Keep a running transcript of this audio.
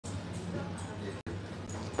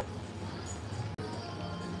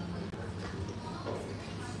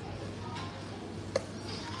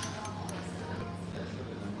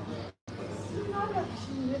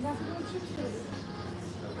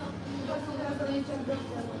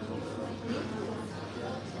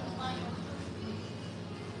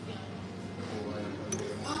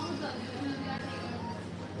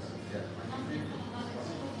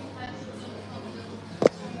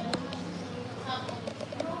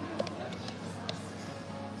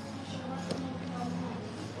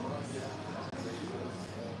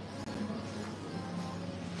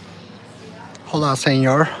Hola,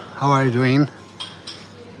 senor. How are you doing?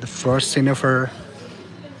 The first Sniffer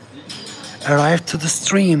arrived to the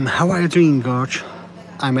stream. How are you doing, Gorge?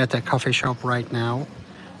 I'm at a coffee shop right now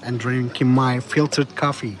and drinking my filtered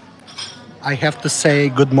coffee. I have to say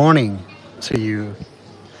good morning to you.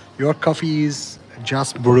 Your coffee is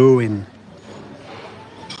just brewing.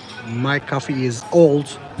 My coffee is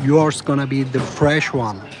old. Yours gonna be the fresh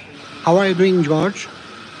one. How are you doing, George?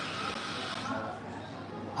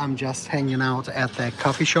 I'm just hanging out at the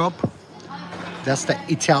coffee shop. That's the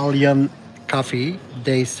Italian coffee.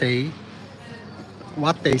 They say,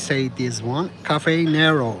 what they say this one? Cafe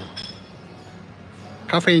Nero.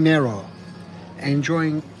 Cafe Nero.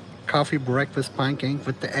 Enjoying coffee breakfast pancake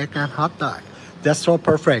with the egg and hot dog. That's so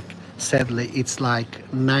perfect. Sadly, it's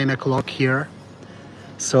like 9 o'clock here.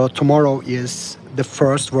 So tomorrow is the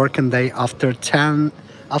first working day after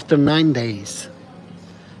 9 days.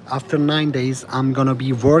 After 9 days, I'm gonna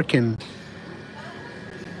be working.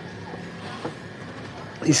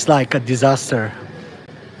 It's like a disaster.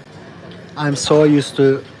 I'm so used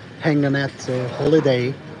to hanging at the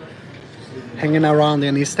holiday, hanging around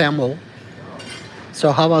in Istanbul.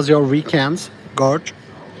 So how was your weekend, Gorge?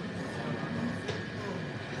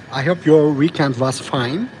 I hope your weekend was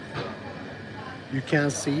fine. You can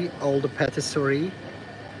see all the patisserie,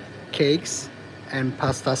 cakes and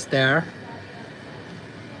pastas there.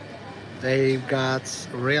 They've got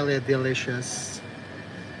really delicious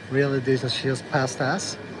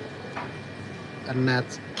pastas and not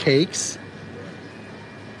cakes.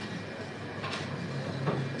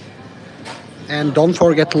 And don't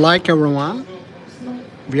forget to like, everyone.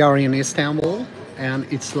 We are in Istanbul and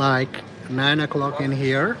it's like 9 o'clock in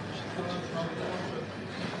here.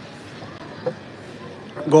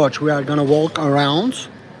 Gosh, we are gonna walk around.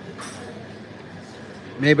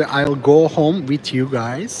 Maybe I'll go home with you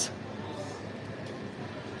guys.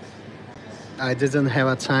 I didn't have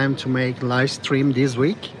a time to make live stream this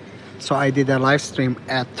week, so I did a live stream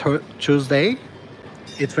at Tuesday.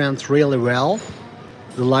 It went really well.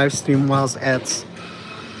 The live stream was at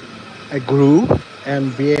a grove,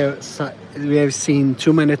 and we have seen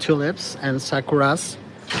too many tulips and sakuras.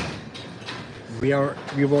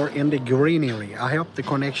 We were in the greenery. I hope the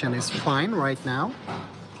connection is fine right now.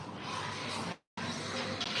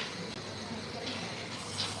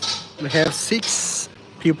 We have 6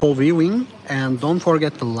 people viewing, and don't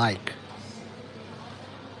forget to like.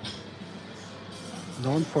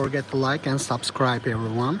 Don't forget to like and subscribe,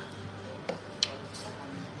 everyone.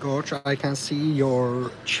 George, I can see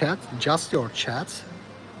your chat, just your chat.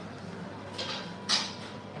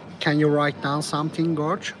 Can you write down something,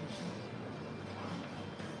 George?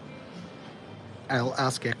 I'll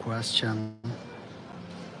ask a question.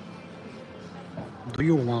 Do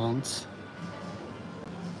you want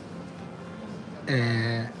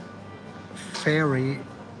a ferry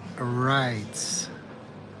rides?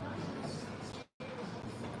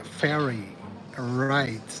 Ferry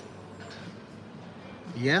rides?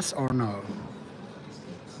 Yes or no?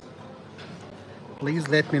 Please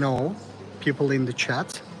let me know, people in the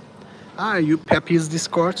chat. You Pepe's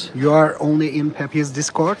Discord? You are only in Pepe's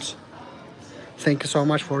Discord? Thank you so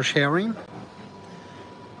much for sharing.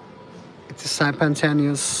 It's a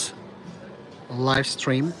simultaneous live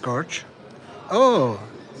stream, Gorge. Oh,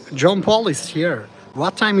 John Paul is here.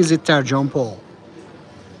 What time is it there, John Paul?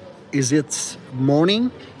 Is it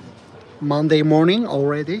morning? Monday morning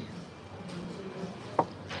already?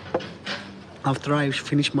 After I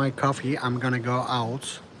finish my coffee, I'm gonna go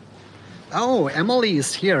out. Oh, Emily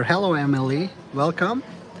is here. Hello, Emily. Welcome.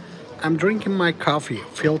 I'm drinking my coffee,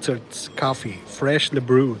 filtered coffee, freshly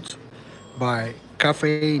brewed by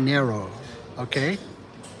Cafe Nero. Okay?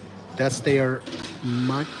 That's their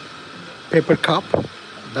mug. Paper cup.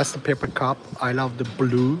 That's the paper cup. I love the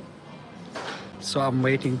blue. So I'm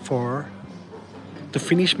waiting to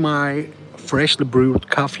finish my freshly brewed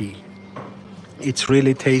coffee. It's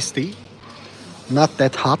really tasty. Not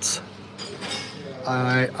that hot.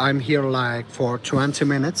 I'm here like for 20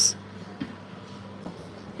 minutes.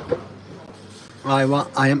 I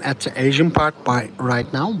am at the Asian Park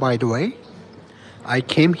right now, by the way. I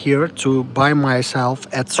came here to buy myself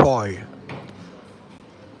a toy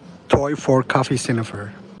for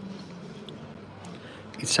CoffeeSniffer.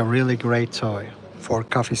 It's a really great toy for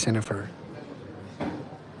CoffeeSniffer.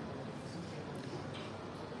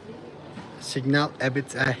 Signal a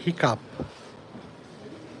bit a hiccup.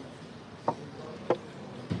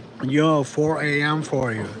 Yo, 4 a.m.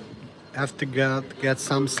 for you. Have to get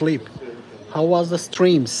some sleep. How was the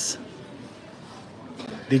streams?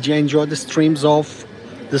 Did you enjoy the streams of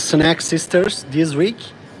the Snack Sisters this week?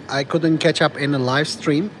 I couldn't catch up in a live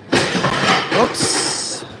stream.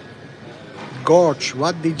 Oops. Gorge,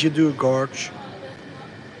 what did you do, Gorge?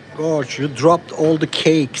 Gorge, you dropped all the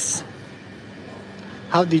cakes.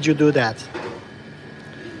 How did you do that?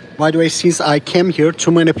 By the way, since I came here,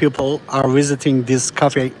 too many people are visiting this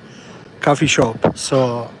coffee shop.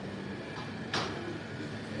 So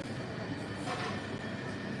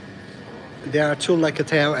there are two like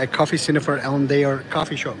to have a CoffeeSniffer on their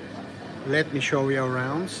coffee shop. Let me show you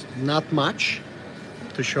around. Not much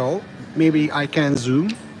to show. Maybe I can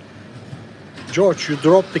zoom. George, you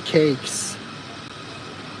dropped the cakes.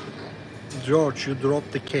 George, you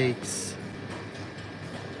dropped the cakes.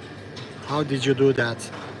 How did you do that?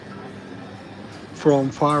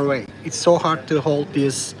 From far away. It's so hard to hold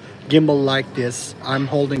this gimbal like this. I'm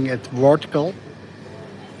holding it vertical.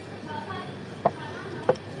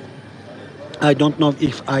 I don't know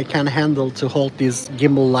if I can handle to hold this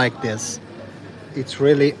gimbal like this. It's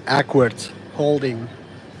really awkward holding.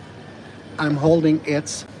 I'm holding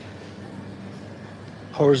it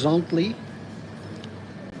horizontally.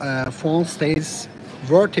 Phone stays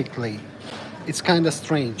vertically. It's kind of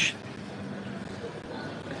strange.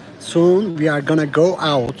 Soon we are gonna go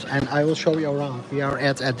out and I will show you around. We are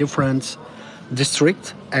at a different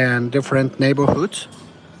district and different neighborhoods.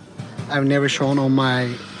 I've never shown on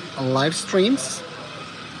my live streams.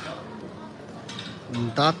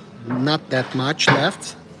 Not that much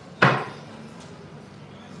left.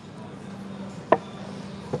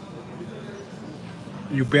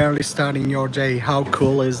 You barely starting your day. How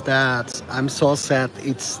cool is that? I'm so sad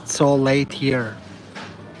it's so late here.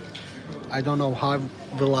 I don't know how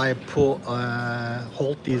will I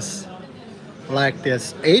hold this like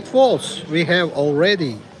this. 8 volts we have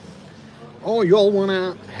already. Oh, you all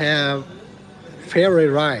wanna have ferry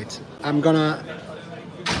ride? I'm gonna.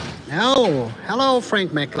 Oh, hello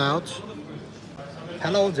Frank McLeod.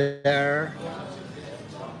 Hello there.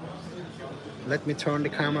 Let me turn the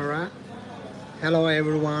camera. Hello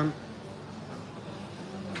everyone.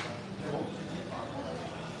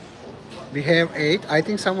 We have 8. I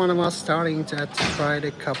think someone was starting to try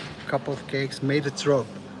the cup of cakes. Made it drop.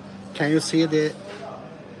 Can you see the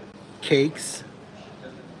cakes?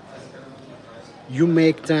 You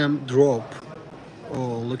make them drop.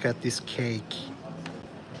 Oh, look at this cake.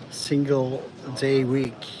 Single day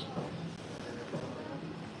week.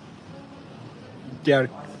 They are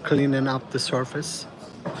cleaning up the surface.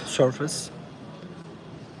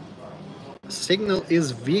 Signal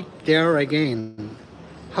is weak there again.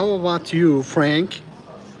 How about you, Frank?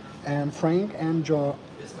 And Frank and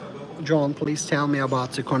John, please tell me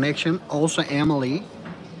about the connection. Also Emily.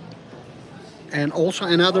 And also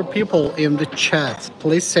another people in the chat.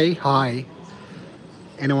 Please say hi.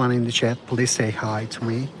 Anyone in the chat, please say hi to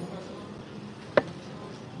me.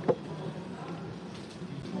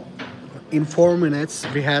 In 4 minutes,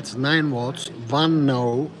 we had 9 votes, 1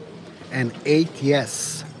 no, and 8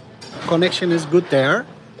 yes. Connection is good there.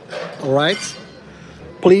 All right.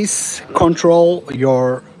 Please control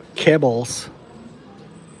your cables,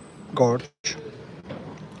 Gorge.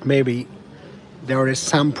 Maybe there is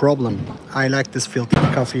some problem. I like this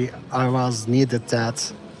filtered coffee. I was needed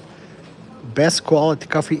that. Best quality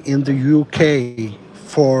coffee in the UK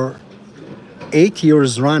for 8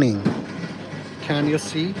 years running. Can you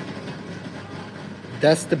see?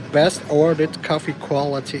 That's the best awarded coffee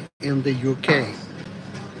quality in the UK.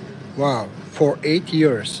 Wow, for 8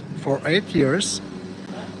 years. For 8 years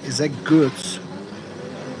is a good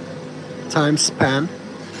time span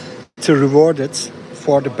to reward it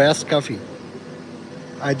for the best coffee.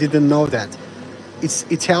 I didn't know that. It's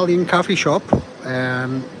Italian coffee shop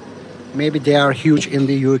and maybe they are huge in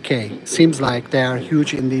the UK. Seems like they are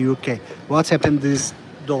huge in the UK. What happened to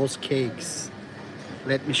those cakes?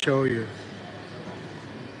 Let me show you.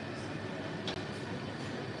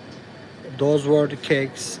 Those were the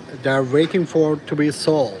cakes. They're waiting for to be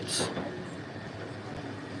sold.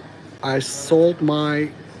 I sold my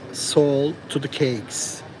soul to the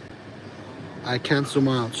cakes. I can't zoom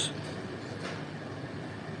out.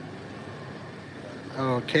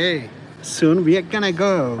 Okay, soon we are gonna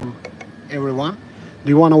go. Everyone, do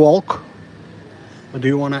you wanna walk? Or do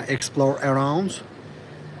you wanna explore around?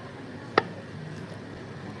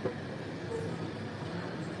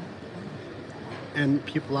 And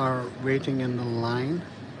people are waiting in the line.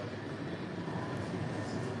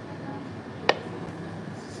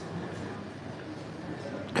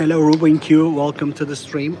 Hello Ruben Q, welcome to the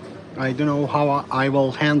stream. I don't know how I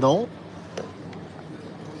will handle.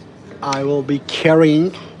 I will be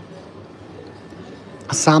carrying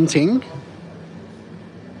something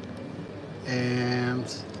and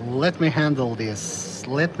let me handle this.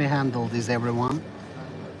 Let me handle this, everyone.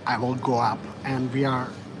 I will go up and we are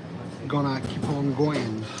gonna keep on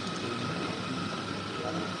going.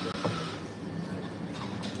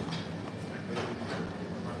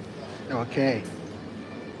 Okay,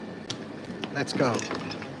 let's go.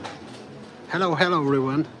 Hello, hello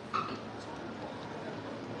everyone.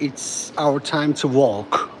 It's our time to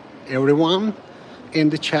walk. Everyone in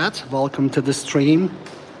the chat, welcome to the stream.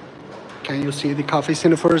 Can you see the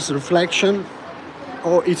CoffeeSniffer's reflection?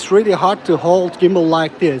 Oh, it's really hard to hold gimbal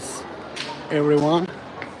like this, everyone.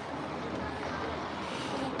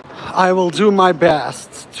 I will do my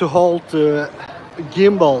best to hold the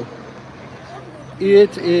gimbal.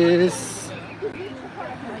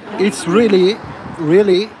 It's really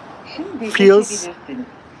feels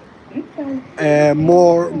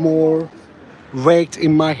more weight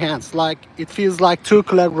in my hands. Like it feels like 2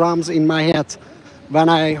 kilograms in my hand when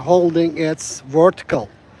I holding it vertical,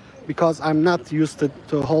 because I'm not used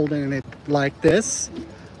to holding it like this.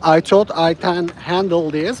 I thought I can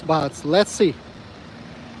handle this, but let's see.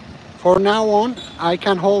 For now on, I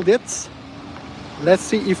can hold it. Let's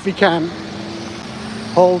see if we can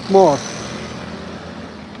hold more.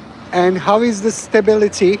 And how is the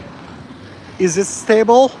stability? Is it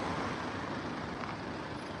stable?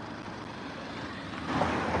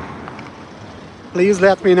 Please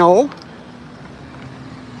let me know.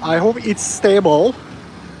 I hope it's stable.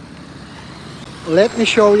 Let me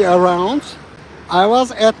show you around. I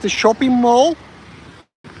was at the shopping mall.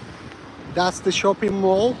 That's the shopping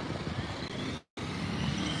mall.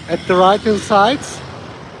 At the right hand side.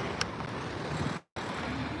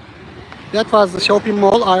 That was the shopping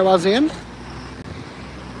mall I was in.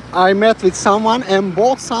 I met with someone and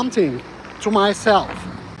bought something to myself.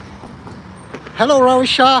 Hello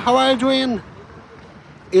Ravisha, how are you doing?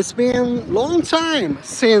 It's been long time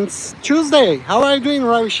since Tuesday. How are you doing,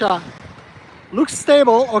 Ravisha? Looks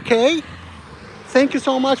stable, okay. Thank you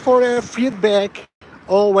so much for the feedback.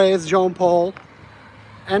 Always, John Paul.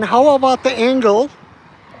 And how about the angle?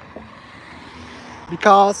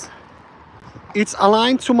 Because it's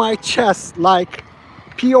aligned to my chest like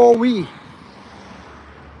POV.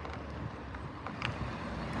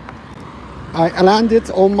 I aligned it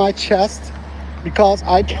on my chest because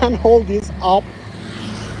I can hold this up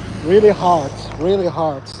really hard, really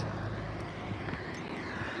hard.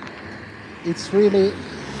 It's really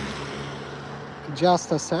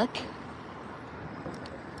just a sec.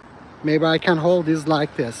 Maybe I can hold this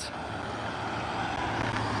like this.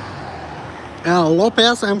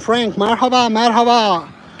 Lopez and Frank, merhaba, merhaba.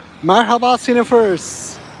 Merhaba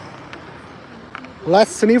Sniffers.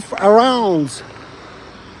 Let's sniff around.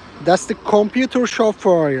 That's the computer shop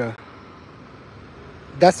for you.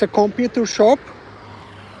 That's a computer shop.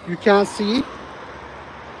 You can see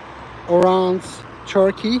around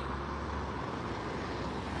Turkey.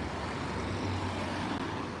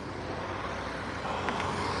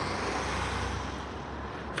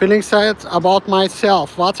 Feeling sad about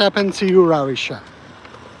myself. What happened to you, Ravisha?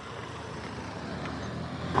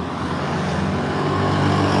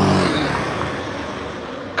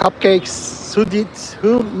 Cupcakes.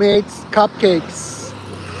 Who made cupcakes?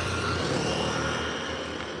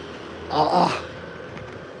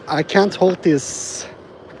 I can't hold this.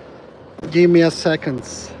 Give me a second.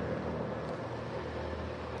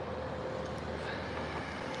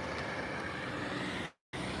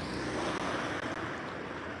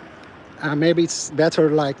 Maybe it's better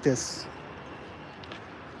like this.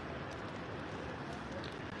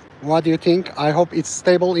 What do you think? I hope it's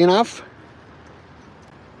stable enough.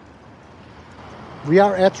 We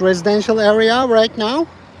are at residential area right now.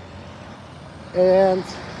 And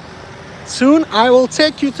soon I will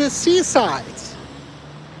take you to the seaside.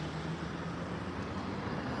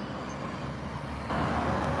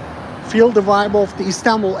 Feel the vibe of the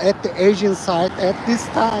Istanbul at the Asian side at this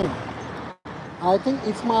time. I think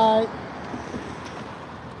it's my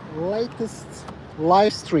latest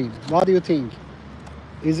live stream. What do you think?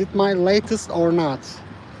 Is it my latest or not?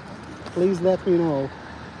 Please let me know.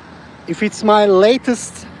 If it's my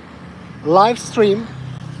latest live stream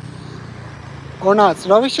or not.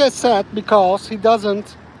 Ravisha is sad because he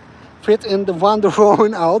doesn't fit in the Wonder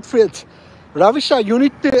Woman outfit. Ravisha, you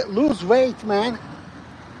need to lose weight, man.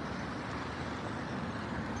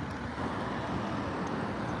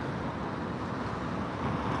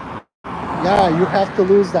 Yeah, you have to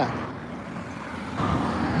lose that.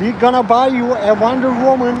 We're gonna buy you a Wonder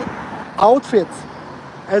Woman outfit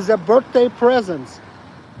as a birthday present.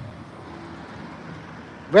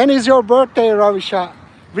 When is your birthday, Ravisha?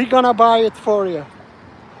 We're gonna buy it for you.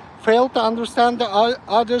 Fail to understand the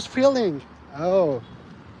other's feeling. Oh.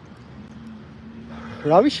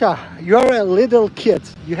 Ravisha, you're a little kid.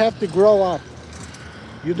 You have to grow up.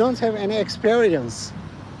 You don't have any experience.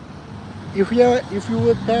 If you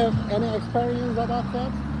would have any experience about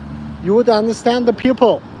that, you would understand the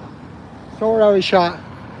people. So Ravisha,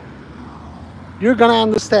 you're gonna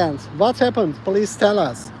understand. What happened? Please tell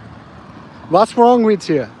us. What's wrong with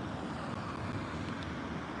you?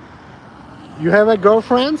 You have a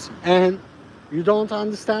girlfriend and you don't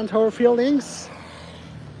understand her feelings?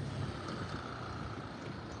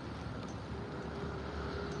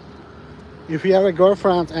 If you have a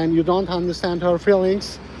girlfriend and you don't understand her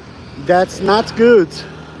feelings, that's not good.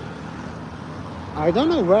 I don't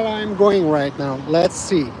know where I'm going right now. Let's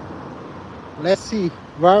see. Let's see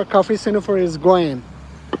where CoffeeSniffer is going.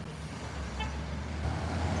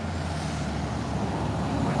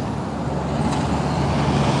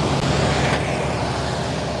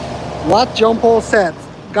 What John Paul said.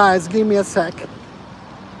 Guys, give me a sec.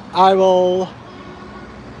 I will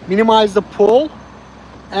minimize the pool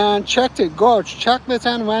and check it. Gorge, chocolate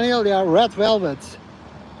and vanilla, red velvet.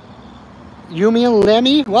 You mean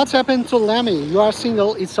Lemmy? What's happened to Lemmy? You are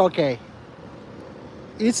single, it's okay.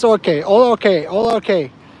 It's okay, all okay, all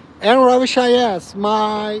okay. And Ravisha, yes,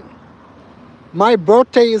 my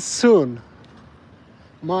birthday is soon.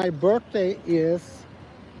 My birthday is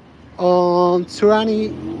on 28.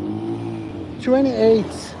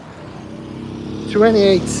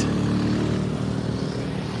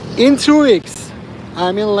 In 2 weeks.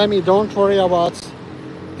 I mean, Lemmy, don't worry about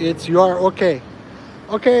it. You are okay.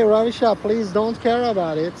 Okay, Ravisha, please don't care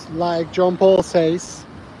about it, like John Paul says.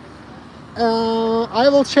 I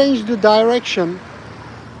will change the direction.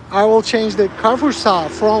 I will change the Carrefour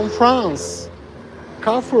from France.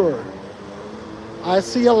 Carrefour. I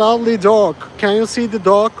see a lovely dog. Can you see the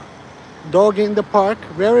dog? Dog in the park.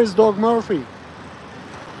 Where is Dog Murphy?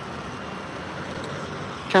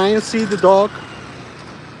 Can you see the dog?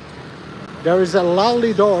 There is a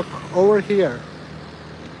lovely dog over here.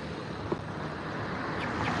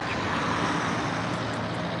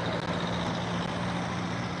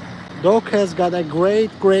 Dog has got a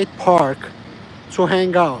great park to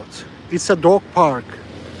hang out. It's a dog park.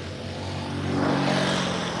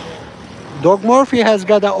 Dog Murphy has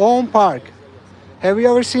got their own park. Have you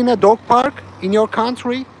ever seen a dog park in your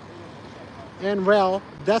country? And well,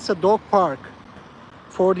 that's a dog park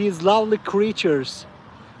for these lovely creatures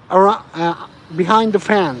around, behind the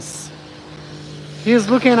fence. He is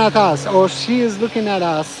looking at us, or she is looking at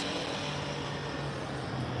us.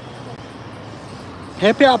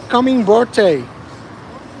 Happy upcoming birthday.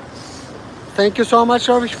 Thank you so much,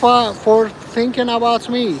 Ravisha, for thinking about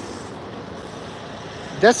me.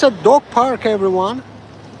 That's a dog park, everyone.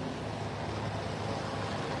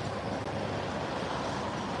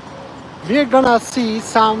 We're gonna see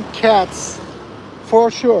some cats for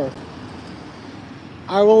sure.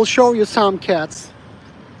 I will show you some cats.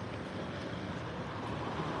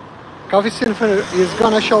 CoffeeSniffer is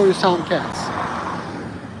gonna show you some cats.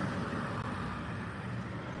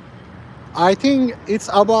 I think it's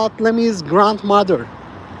about Lemmy's grandmother,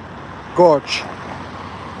 Gorge.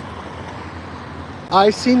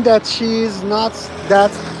 I've seen that she's not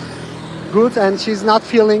that good and she's not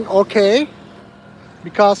feeling okay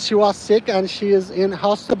because she was sick and she is in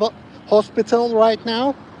hospital right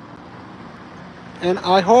now. And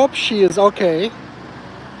I hope she is okay.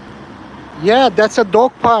 Yeah, that's a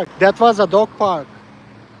dog park. That was a dog park.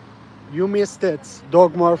 You missed it,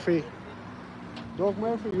 Dog Murphy. Dog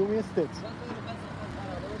Murphy, you missed it.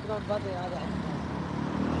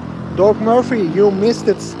 Dog Murphy, you missed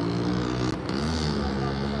it.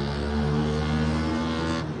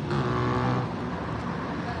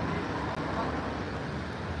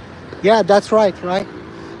 Yeah, that's right?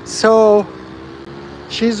 So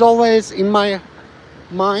she's always in my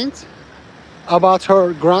mind about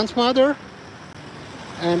her grandmother,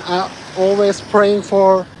 and I always praying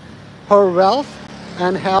for her wealth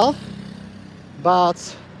and health,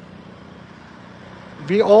 but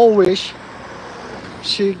we all wish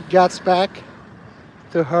she gets back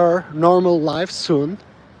to her normal life soon.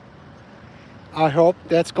 I hope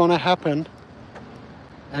that's gonna happen,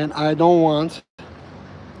 and I don't want.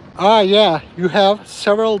 Yeah, you have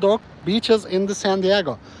several dog beaches in the San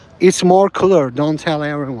Diego. It's more cooler, don't tell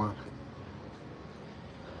everyone.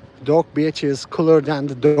 Dog beach is cooler than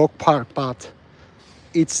the dog park, but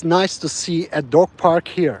it's nice to see a dog park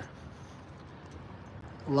here.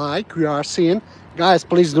 Like we are seeing. Guys,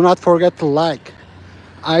 please do not forget to like.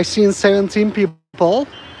 I've seen 17 people people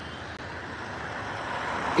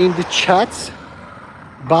in the chat,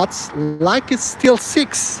 but like it's still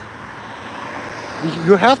 6.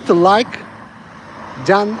 You have to like,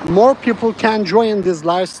 then more people can join this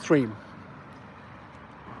live stream.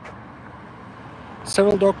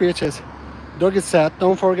 Several dog bitches. Doggy said,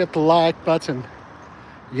 don't forget the like button.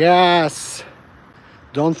 Yes.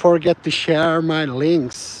 Don't forget to share my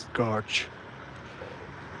links, Gorge.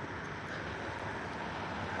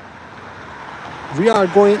 We are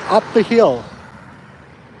going up the hill.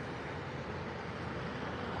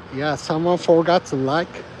 Yeah, someone forgot to like.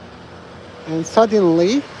 And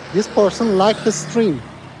suddenly, this person liked the stream.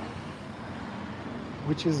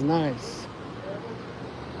 Which is nice.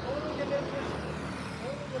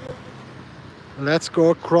 Let's go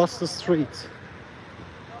across the street.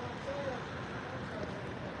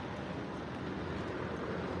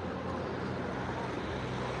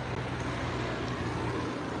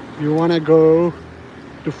 You wanna go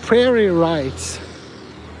to ferry rides.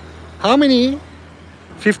 How many?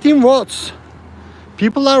 15 votes.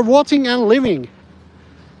 People are voting and leaving.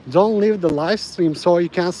 Don't leave the live stream so you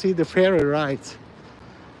can see the ferry rides.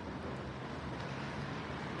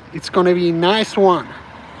 It's gonna be a nice one.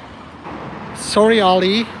 Sorry,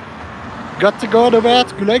 Ali. Got to go to bed.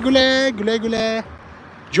 Güle güle, güle güle.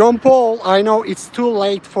 John Paul, I know it's too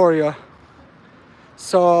late for you.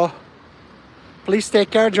 So, please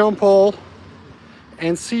take care, John Paul.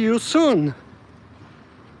 And see you soon.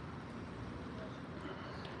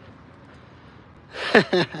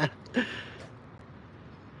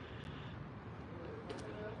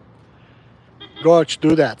 Gorge,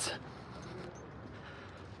 do that.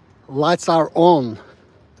 Lights are on.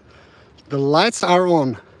 The lights are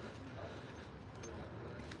on.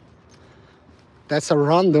 That's a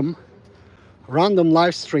random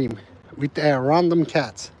live stream with a random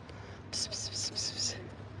cat. Pss, pss, pss, pss, pss.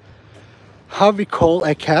 How we call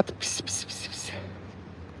a cat? Pss, pss, pss, pss.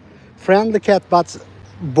 Friendly cat, but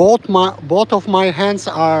both of my hands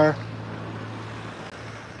are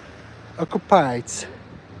occupied.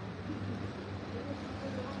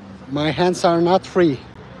 My hands are not free.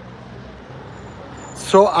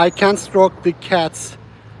 So I can't stroke the cats.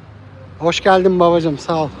 Hoş geldin babacığım,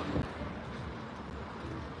 sağ ol.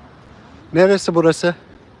 Neresi burası?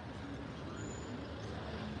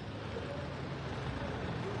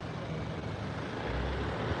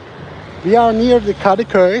 We are near the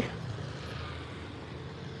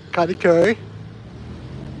Kadıköy,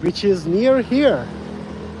 which is near here.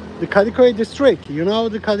 The Kadıköy district. You know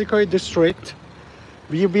the Kadıköy district.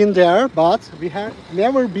 We've been there, but we have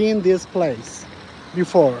never been this place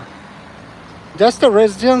before. That's the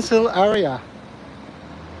residential area.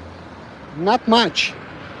 Not much.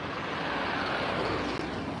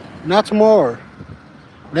 Not more.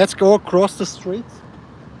 Let's go across the street.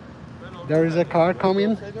 There is a car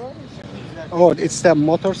coming. Oh, it's the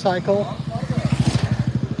motorcycle.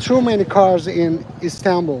 Too many cars in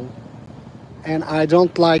Istanbul, and I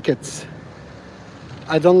don't like it.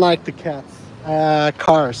 I don't like the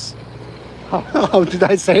cars. How did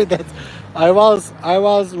I say that? I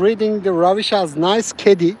was reading the Ravisha's nice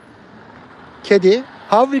kedi. Kedi.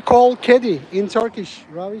 How we call kedi in Turkish?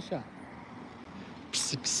 Ravisha.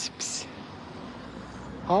 Pss, pss, pss.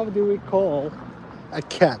 How do we call a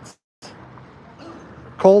cat?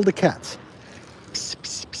 Call the cat. Pss,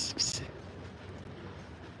 pss, pss, pss.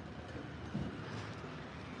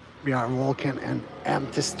 We are walking in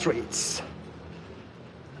empty streets,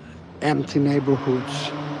 empty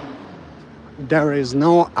neighborhoods. There is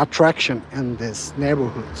no attraction in this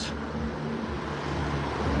neighborhood.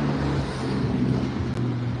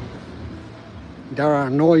 There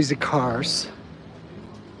are noisy cars.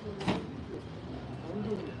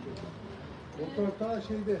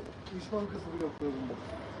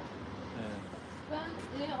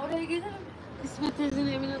 Oraya gelirim. İsmet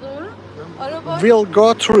teyzenin evine doğru. Araba. We'll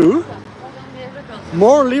go through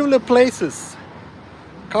more lively places.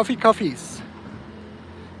 Coffee. Coffee.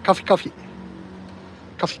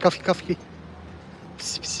 Pss,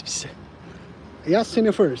 pss, pss. Yes,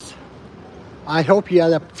 Sniffers. I hope you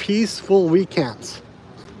had a peaceful weekend.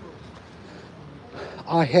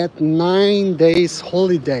 I had 9 days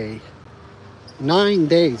holiday. 9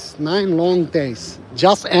 days, 9 long days.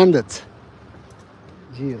 Just ended.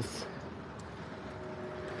 Jeez.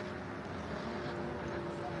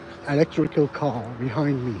 Electrical car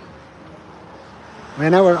behind me.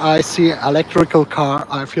 Whenever I see electrical car,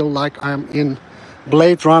 I feel like I'm in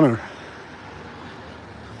Blade Runner.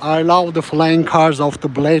 I love the flying cars of the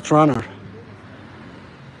Blade Runner.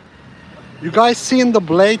 You guys seen the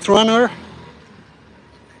Blade Runner?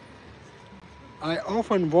 I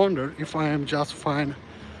often wonder if I am just fine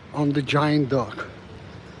on the giant dog.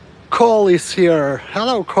 Cole is here.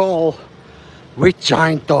 Hello, Cole, with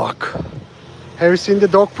giant dog. Have you seen the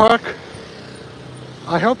dog park?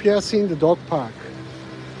 I hope you have seen the dog park.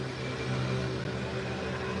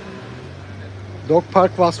 Dog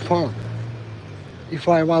park was fun. If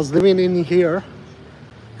I was living in here,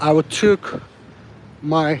 I would took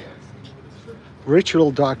my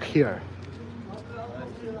ritual dog here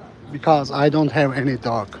because I don't have any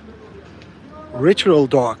dog. Ritual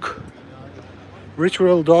dog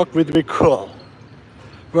would be cool.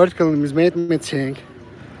 Vertical is made me think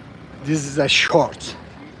this is a short,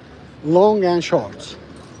 long and short,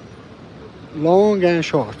 long and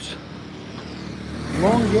short,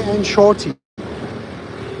 longy and shorty,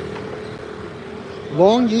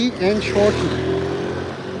 longy and shorty.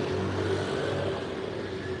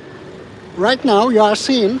 Right now you are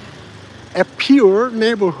seeing a pure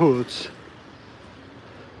neighborhood,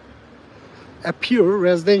 a pure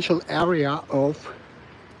residential area of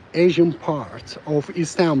Asian part of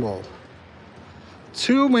Istanbul.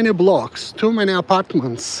 Too many blocks, too many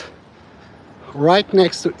apartments right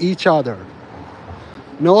next to each other.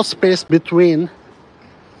 No space between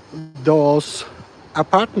those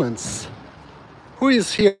apartments. Who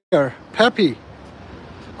is here? Peppy.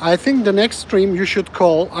 I think the next stream you should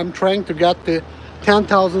call. I'm trying to get the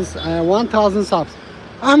 10,000, 1,000 subs.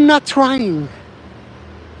 I'm not trying.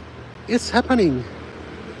 It's happening.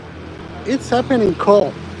 It's happening,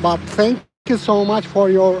 Cole. But thank you so much for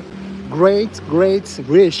your great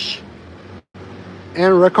wish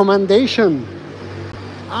and recommendation.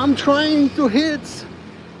 I'm trying to hit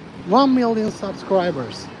 1 million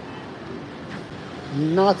subscribers.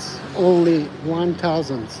 Not only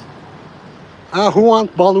 1,000. Who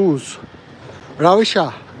want balloons?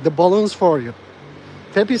 Ravisha, the balloons for you.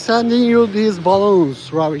 Tepi sending you these balloons,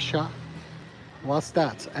 Ravisha. What's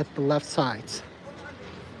that at the left side?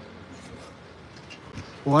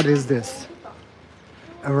 What is this?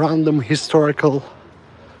 A random historical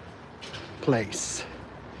place.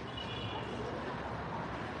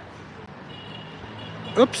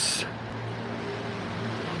 Oops.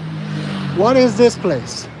 What is this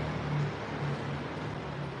place?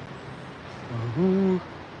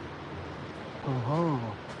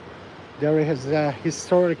 There is a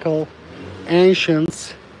historical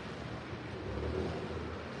ancient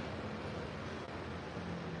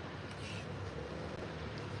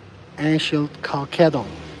Chalcedon.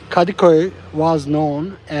 Kadıköy was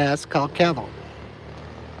known as Chalcedon.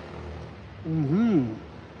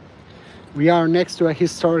 We are next to a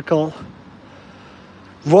historical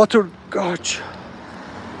water gorge.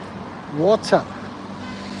 Water,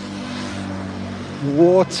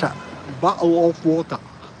 bottle of water.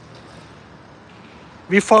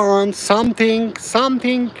 We found something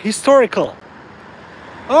historical.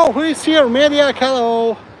 Oh, who is here? Media,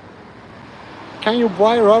 hello. Can you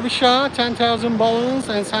buy Ravisha 10,000 balloons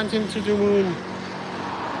and send him to the moon?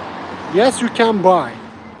 Yes, you can buy.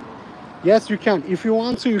 Yes, you can. If you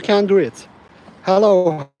want to, you can do it.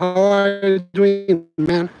 Hello, how are you doing,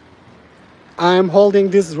 man? I'm holding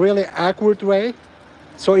this really awkward way,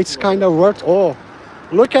 so it's kind of worked. Oh,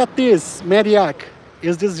 look at this, Mediac.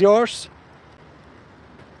 Is this yours?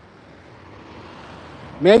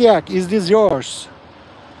 Mediac, is this yours?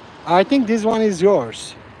 I think this one is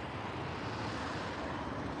yours.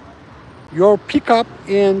 Your pickup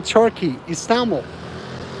in Turkey, Istanbul.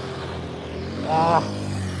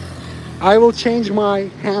 I will change my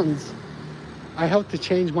hands. I have to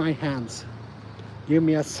change my hands. Give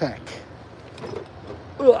me a sec.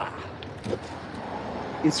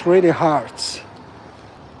 It's really hard.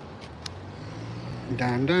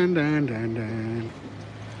 Dun dun dun dun dun.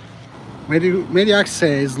 Mediac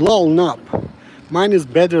says, lol, nope. Mine is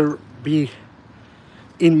better be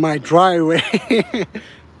in my driveway.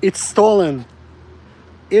 It's stolen.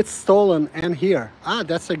 It's stolen. And here.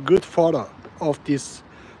 That's a good photo of this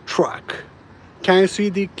truck. Can you see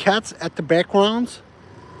the cats at the background?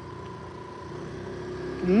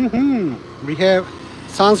 We have,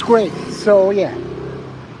 sounds great. So yeah,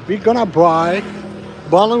 we're gonna buy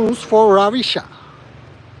balloons for Ravisha.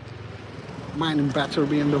 Mine better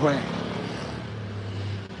be in the way.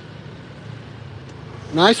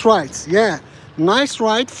 Nice rides, yeah. Nice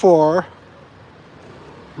ride for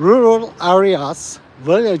rural areas,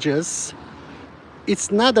 villages.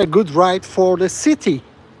 It's not a good ride for the city.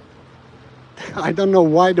 I don't know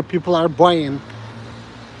why the people are buying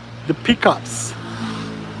the pickups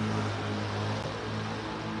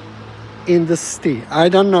in the city. I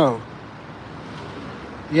don't know.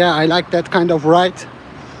 Yeah, I like that kind of ride,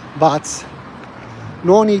 but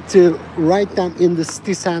no need to ride them in the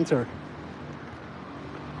city center.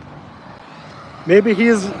 Maybe he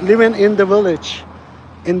is living in the village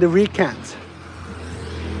in the weekend.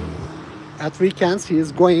 At weekends, he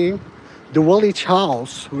is going the village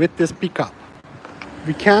house with this pickup.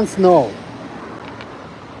 We can't know.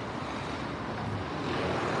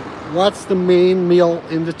 What's the main meal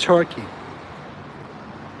in the Turkey?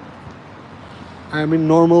 I mean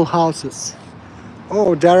normal houses.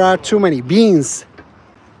 Oh, there are too many. Beans.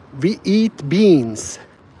 We eat beans.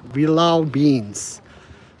 We love beans.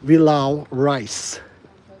 We love rice.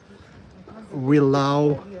 We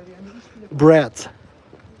love bread.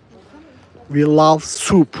 We love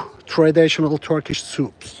soup. Traditional Turkish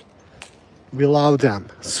soups. We love them.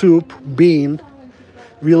 Soup, bean.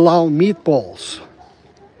 We love meatballs.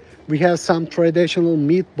 We have some traditional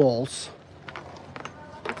meatballs.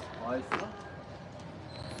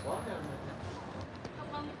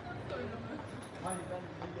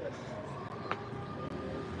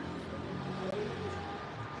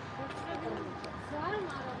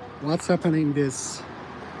 What's happening this?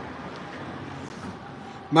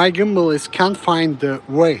 My gimbal can't find the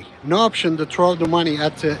way. No option to throw the money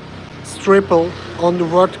at the stripple on the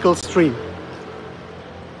vertical stream.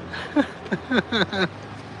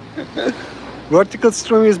 Vertical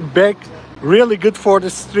stream is back, really good for the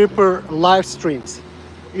stripper live streams.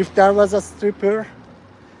 If there was a stripper,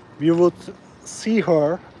 you would see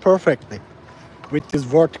her perfectly with this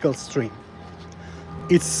vertical stream.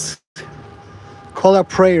 It's call a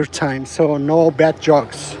prayer time, so no bad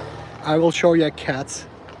jokes. I will show you a cat,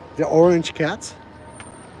 the orange cat.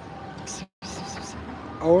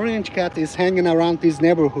 Orange cat is hanging around this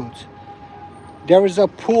neighborhood. There is a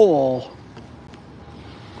pool.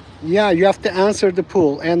 Yeah, you have to answer the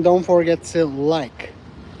pool and don't forget to like.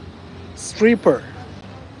 Stripper.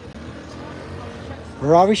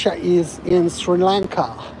 Ravisha is in Sri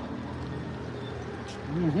Lanka.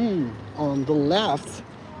 On the left,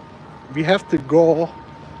 we have to go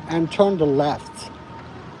and turn the left.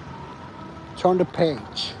 Turn the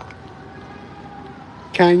page.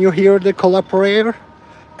 Can you hear the collaborator?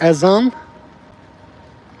 Azan?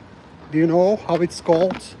 Do you know how it's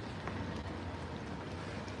called?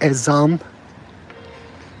 Azan.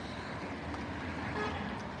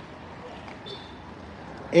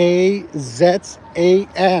 A-Z-A-N.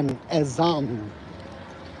 Azan.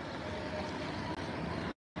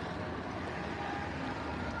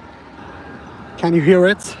 Can you hear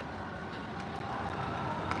it?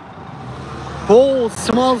 Bowl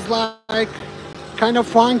smells like kind of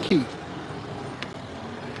funky.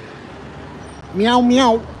 Meow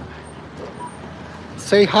meow.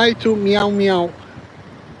 Say hi to meow meow.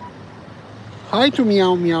 Hi to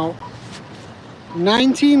meow meow.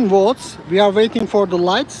 19 volts. We are waiting for the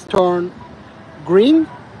lights turn green.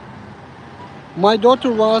 My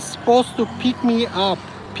daughter was supposed to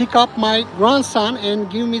pick up my grandson and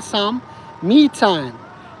give me some me time.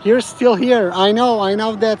 He's still here. I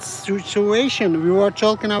know that situation. We were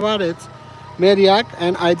talking about it, Mediac,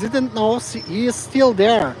 and I didn't know he is still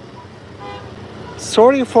there.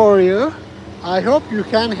 Sorry for you. I hope you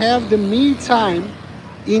can have the me time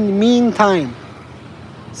in meantime.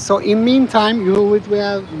 So in meantime, you will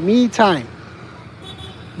have me time.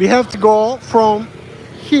 We have to go from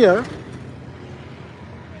here.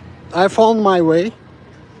 I found my way.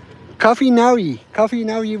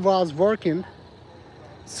 CoffeeSniffer was working.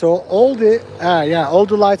 So all the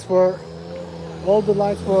lights were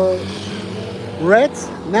red.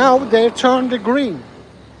 Now they turned the green.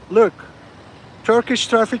 Look, Turkish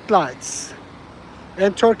traffic lights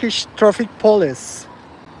and Turkish traffic police.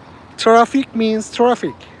 Traffic means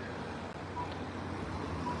traffic.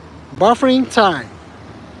 Buffering time.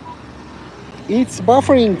 It's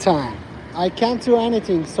buffering time. I can't do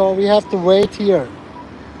anything, so we have to wait here.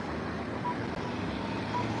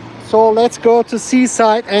 So let's go to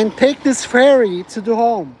seaside and take this ferry to the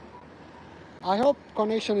home. I hope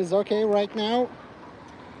connection is okay right now.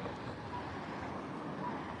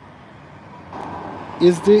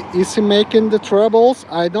 Is he making the troubles?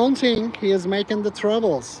 I don't think he is making the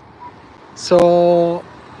troubles. So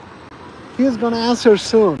he's gonna answer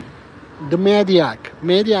soon. The Mediac,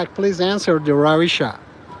 please answer the Ravisha.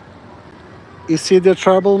 Is he the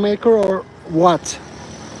troublemaker or what?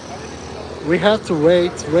 We have to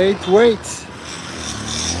wait. Wait,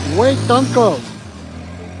 don't go.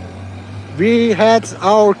 We had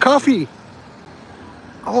our coffee.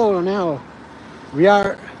 Oh no, we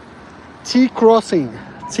are T crossing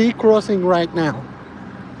right now.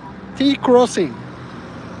 T crossing,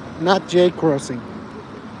 not J crossing.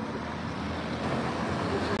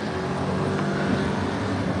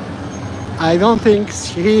 I don't think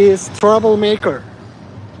he is troublemaker.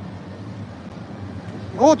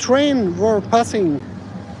 Oh, train were passing.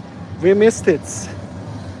 We missed it.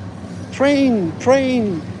 Train,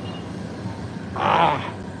 train.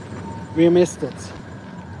 Ah, we missed it.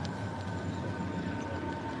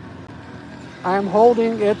 I'm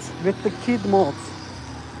holding it with the kid mode.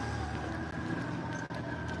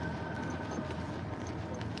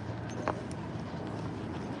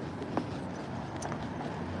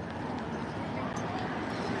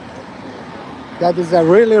 That is a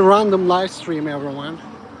really random live stream, everyone.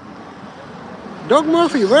 Dog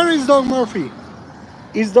Murphy, where is Dog Murphy?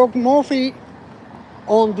 Is Dog Murphy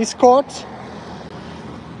on Discord?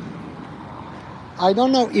 I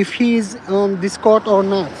don't know if he's on Discord or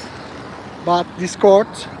not, but Discord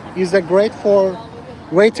is a great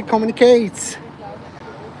way to communicate.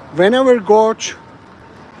 Whenever Gorge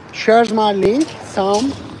shares my link,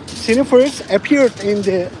 some Sniffers appeared in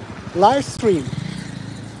the live stream.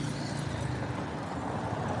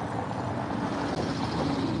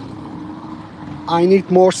 I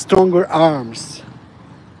need more stronger arms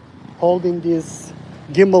holding this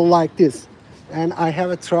gimbal like this, and I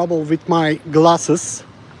have a trouble with my glasses.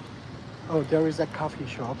 Oh, there is a coffee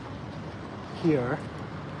shop here,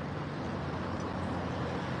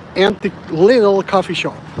 empty little coffee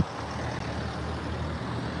shop.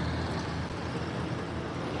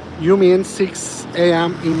 You mean 6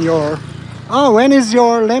 a.m. in your... Oh, when is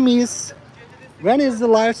your Lemmy's? When is the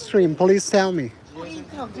live stream? Please tell me.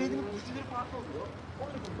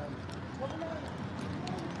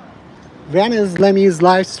 When is Lemmy's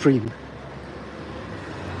live stream?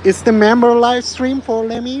 It's the member live stream for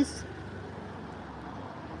Lemmy's.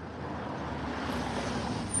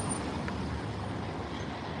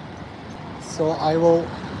 So I will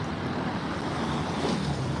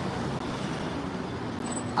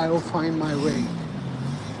find my way.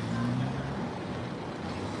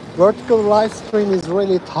 Vertical live stream is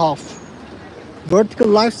really tough. Vertical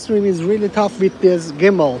live stream is really tough with this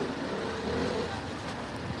gimbal.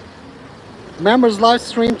 Members live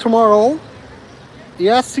stream tomorrow.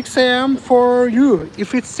 Yes, 6 a.m. for you.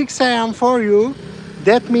 If it's 6 a.m. for you,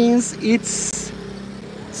 that means it's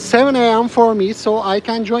 7 a.m. for me, so I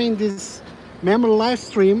can join this member live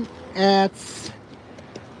stream at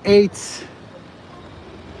 8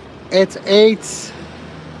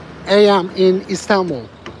 a.m. in Istanbul.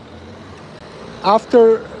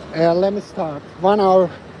 After let me start 1 hour.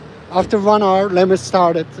 After 1 hour, let me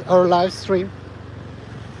start our live stream.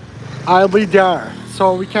 I'll be there,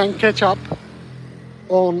 so we can catch up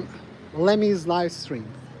on Lemmy's live stream.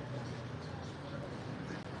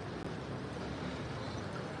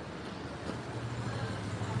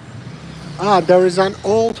 Ah, there is an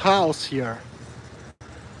old house here.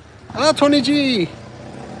 Ah, Tony G.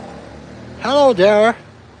 Hello there.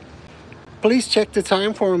 Please check the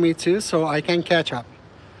time for me too, so I can catch up.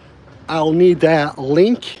 I'll need a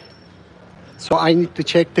link, so I need to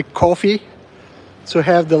check the coffee to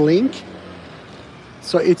have the link.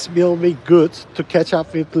 So it will be good to catch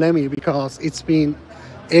up with Lemmy because it's been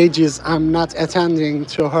ages I'm not attending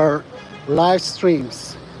to her live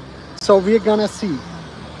streams. So we're gonna see.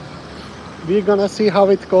 We're gonna see how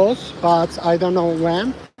it goes, but I don't know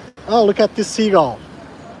when. Oh, look at this seagull.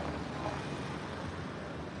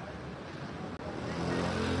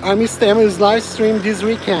 I missed Emmy's live stream this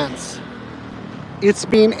weekend. It's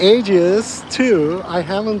been ages too. I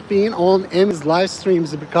haven't been on Emmy's live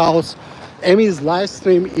streams because Emmy's live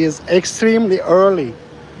stream is extremely early.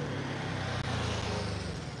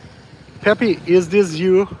 Peppy, is this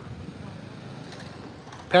you?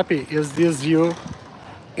 Peppy, is this you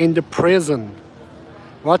in the prison?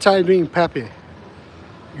 What are you doing, Peppy?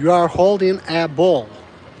 You are holding a ball.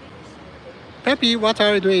 Peppy, what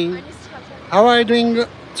are you doing? How are you doing,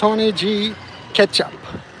 Tony G? Ketchup.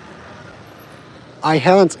 I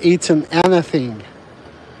haven't eaten anything.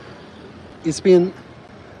 It's been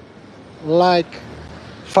like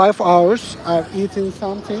 5 hours. I've eaten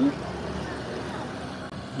something.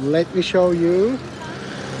 Let me show you.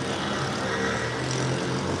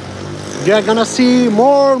 We are gonna see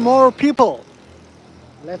more people.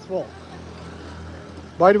 Let's walk.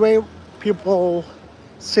 By the way, people,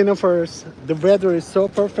 Sniffers, the weather is so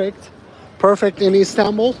perfect in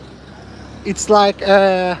Istanbul. It's like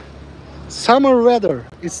summer weather.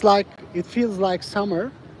 It's like, it feels like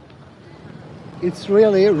summer. It's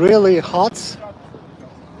really hot.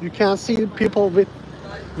 You can see people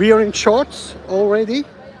wearing shorts already.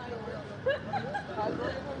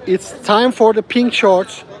 It's time for the pink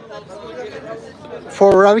shorts,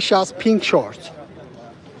 for Ravisha's pink shorts.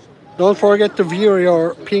 Don't forget to wear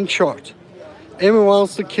your pink short. Emmy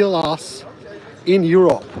wants to kill us in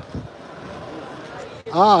Europe.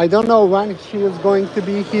 I don't know when she is going to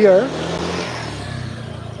be here.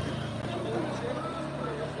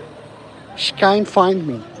 She can't find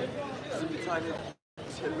me.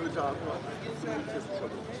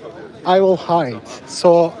 I will hide,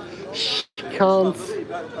 so she can't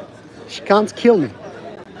kill me.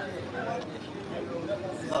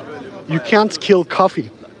 You can't kill coffee.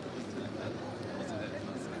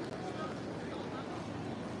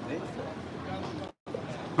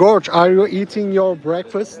 George, are you eating your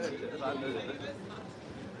breakfast?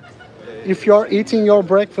 If you're eating your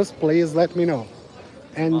breakfast, please let me know.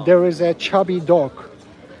 And there is a chubby dog.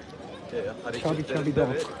 Chubby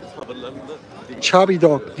dog. Chubby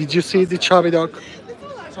dog. Did you see the chubby dog?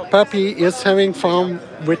 Papi is having fun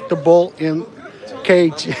with the ball in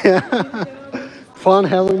cage. Fun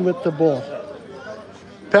having with the ball.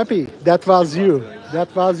 Papi, that was you.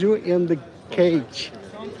 That was you in the cage.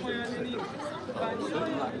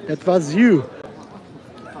 That was you.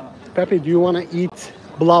 Papi, do you want to eat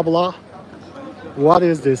blah blah? What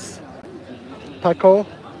is this? Taco?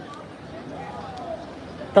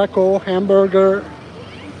 Taco, hamburger,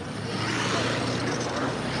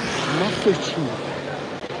 Master Chief.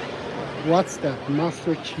 What's that?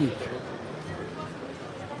 Master Chief.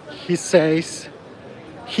 He says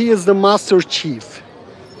he is the Master Chief.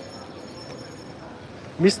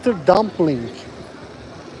 Mr. Dumpling.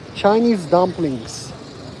 Chinese dumplings.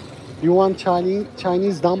 You want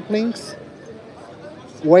Chinese dumplings?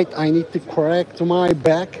 Wait, I need to correct my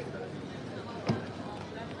back.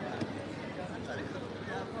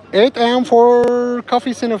 8 a.m. for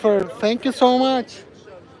CoffeeSniffer. Thank you so much.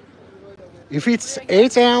 If it's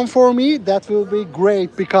 8 a.m. for me, that will be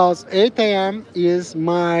great because 8 a.m. is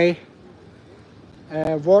my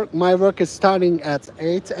work. My work is starting at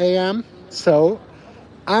 8 a.m. So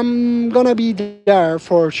I'm gonna be there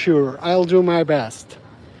for sure. I'll do my best.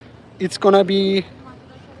 It's gonna be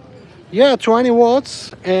 20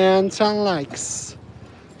 watts and 10 likes.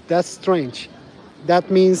 That's strange.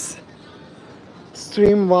 That means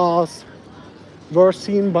stream were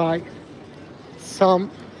seen by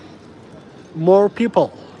some more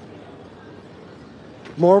people.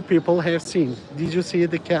 More people have seen. Did you see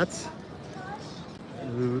the cats?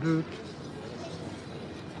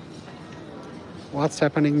 What's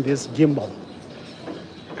happening this gimbal?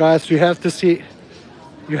 Guys, you have to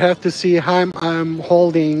see how I'm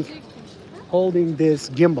holding this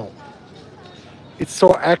gimbal. It's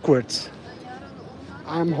so awkward.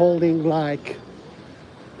 I'm holding like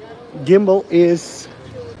gimbal is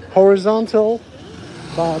horizontal,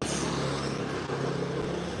 but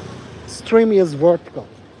stream is vertical.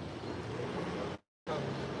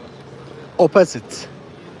 Opposite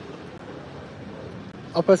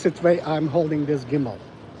way I'm holding this gimbal.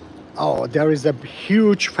 Oh, there is a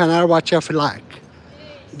huge Fenerbahçe flag.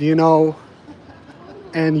 Do you know?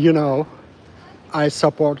 And you know, I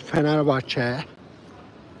support Fenerbahçe.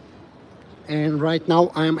 And right now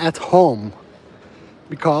I'm at home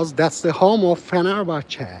because that's the home of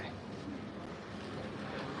Fenerbahçe.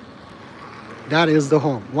 That is the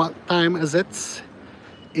home. What time is it?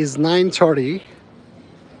 It's 9:30.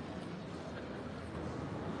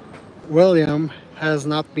 William has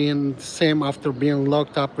not been the same after being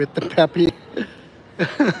locked up with the puppy.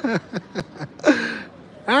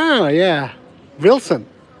 Ah, yeah. Wilson.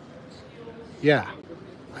 Yeah.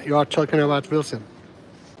 You are talking about Wilson.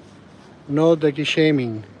 No doggy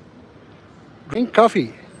shaming. Drink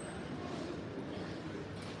coffee.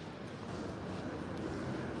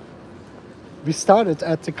 We started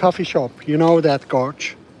at the coffee shop. You know that,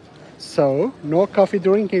 Gorge. So, no coffee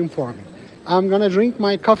drinking for me. I'm gonna drink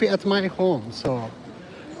my coffee at my home, so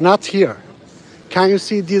not here. Can you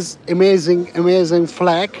see this amazing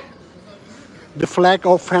flag? The flag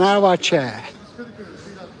of Fenerbahçe.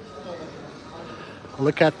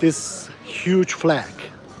 Look at this huge flag.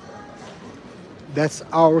 That's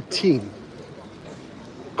our team.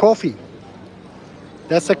 Coffee.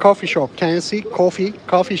 That's a coffee shop. Can you see? Coffee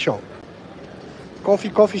shop.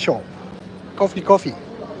 Coffee shop. Coffee.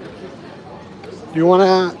 Do you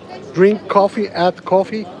wanna drink coffee at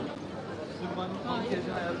coffee?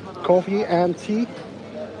 Coffee and tea?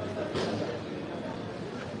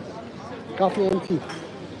 Coffee and tea.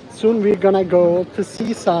 Soon we're gonna go to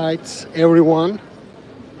seaside, everyone.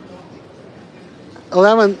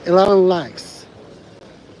 11 likes.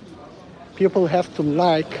 People have to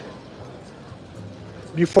like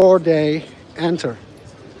before they enter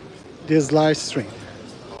this live stream.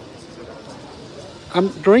 I'm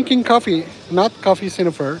drinking coffee, not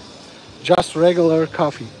CoffeeSniffer, just regular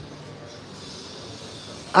coffee.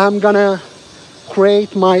 I'm gonna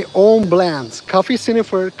create my own blends,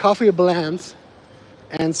 CoffeeSniffer coffee blends,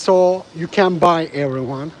 and so you can buy,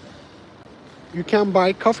 everyone. You can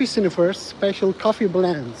buy CoffeeSniffer special coffee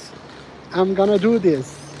blends. I'm gonna do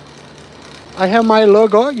this. I have my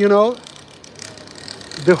logo, you know,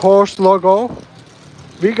 the horse logo.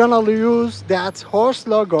 We're gonna use that horse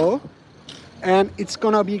logo, and it's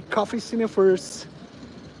gonna be CoffeeSniffer's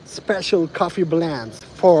special coffee blend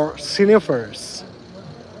for sniffers.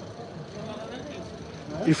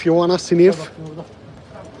 If you wanna sniff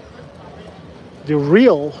the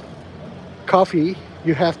real coffee,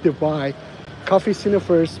 you have to buy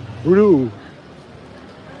CoffeeSniffer's brew.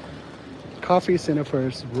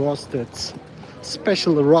 CoffeeSniffer's roasted,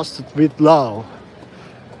 special roasted with love.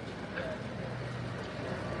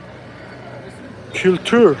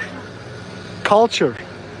 Culture. Culture.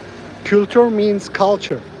 Culture means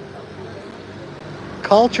culture.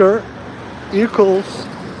 Culture equals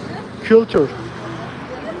culture.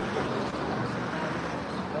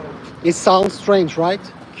 It sounds strange, right?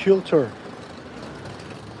 Culture.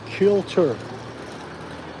 Culture.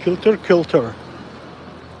 Culture, culture.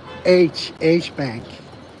 H Bank.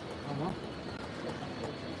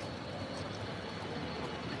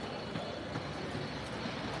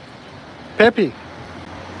 Peppy,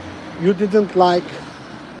 you didn't like,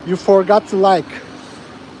 you forgot to like.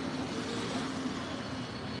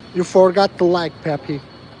 You forgot to like, Peppy.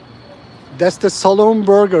 That's the saloon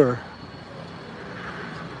burger.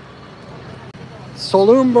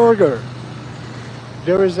 Saloon burger.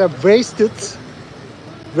 There is a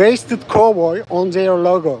wasted cowboy on their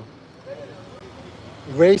logo.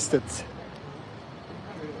 Wasted.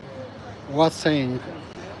 What's saying?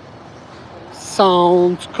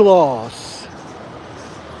 Sound close.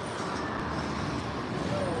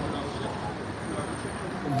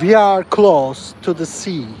 We are close to the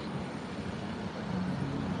sea.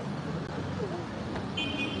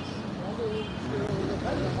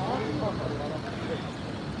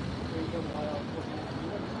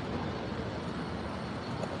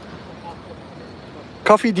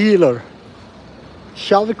 Coffee dealer.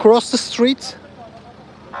 Shall we cross the street?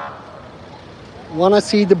 Wanna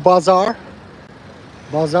see the bazaar?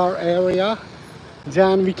 Bazaar area.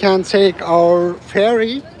 Then we can take our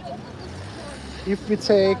ferry. If we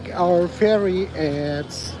take our ferry,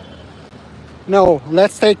 it's... No,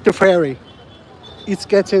 let's take the ferry. It's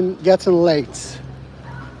getting late.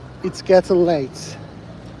 It's getting late.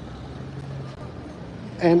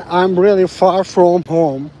 And I'm really far from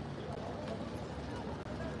home.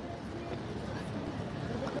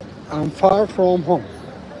 I'm far from home.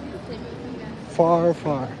 Far,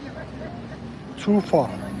 far. Too far.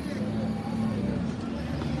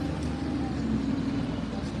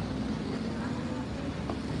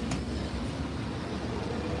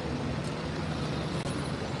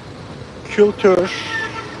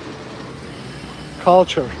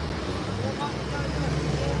 Culture.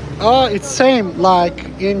 Oh, it's same like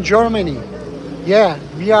in Germany. Yeah,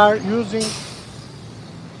 we are using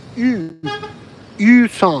U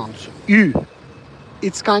sounds. U.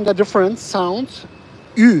 It's kind of different sounds.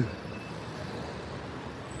 U.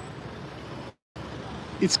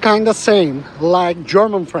 It's kind of same like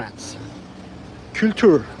German friends.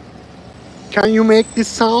 Culture. Can you make this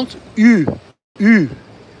sound? U. U.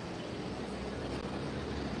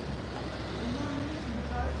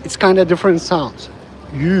 It's kind of different sounds.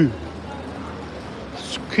 You.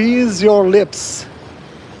 Squeeze your lips.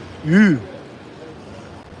 You.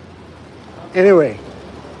 Anyway,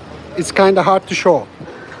 it's kind of hard to show.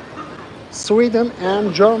 Sweden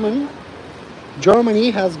and Germany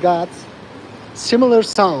has got similar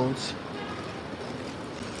sounds.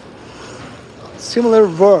 Similar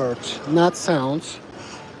words, not sounds.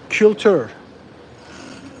 Culture.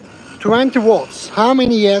 20 volts. How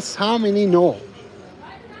many yes, how many no?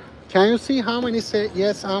 Can you see how many say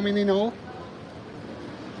yes, how many no?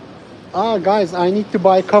 Ah, guys, I need to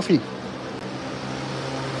buy coffee.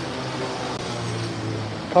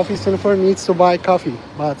 CoffeeSniffer needs to buy coffee,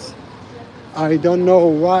 but I don't know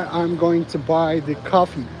why I'm going to buy the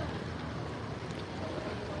coffee.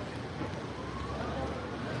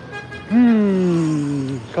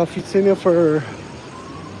 CoffeeSniffer.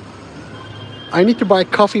 I need to buy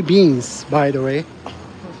coffee beans, by the way,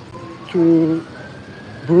 to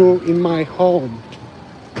brew in my home.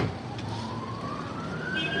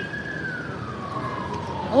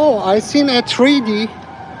 Oh, I seen a 3D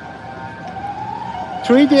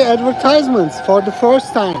advertisements for the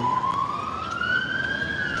first time.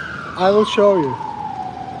 I will show you.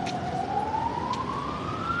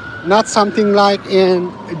 Not something like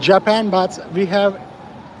in Japan, but we have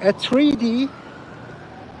a 3D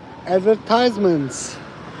advertisements.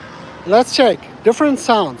 Let's check different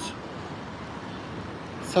sounds.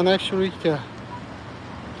 Sanskritia.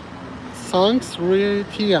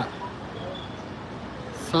 Sanskritia.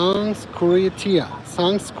 Sanskritia.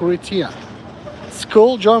 Sanskritia.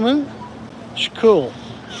 School German. School.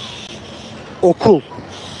 Okul.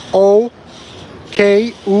 O-K-U-L.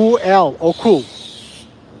 Okul.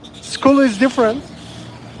 School is different,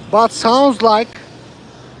 but sounds like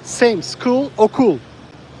same. School, okul.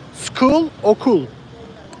 School, okul.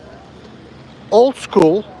 Old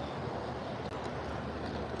school.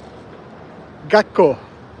 Gakko.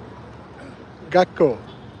 Gakko.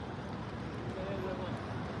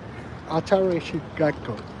 Atareshi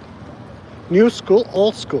Gakko. New school,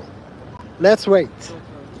 old school. Let's wait.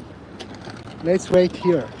 Let's wait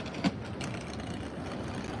here.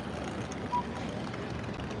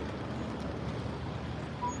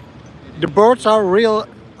 The birds are real,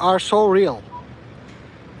 are so real.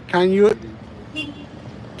 Can you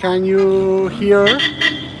hear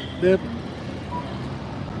the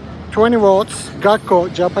 20 watts Gakko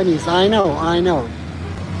Japanese? I know.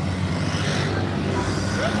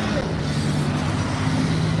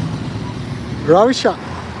 Ravisha.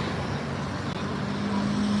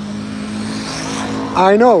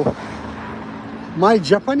 I know. My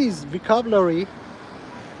Japanese vocabulary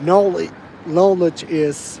knowledge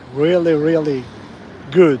is really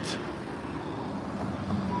good.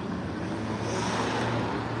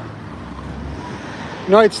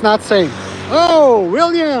 No, it's not same. Oh,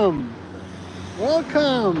 William,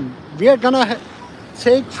 welcome. We are gonna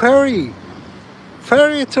take ferry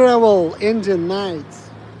travel in the night.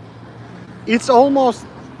 It's almost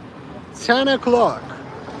 10 o'clock.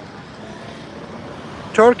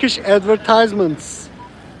 Turkish advertisements.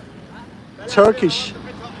 Turkish.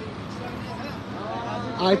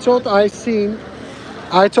 I thought I've seen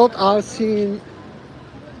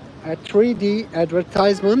a 3D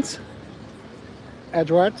advertisement.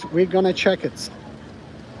 We're gonna check it,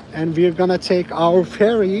 and we're gonna take our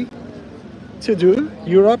ferry to do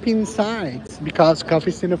European sites because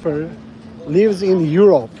CoffeeSniffer lives in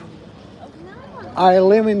Europe. I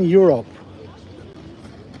live in Europe.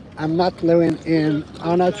 I'm not living in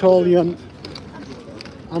Anatolian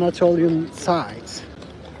sites.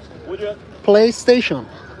 PlayStation.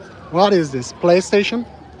 What is this? PlayStation?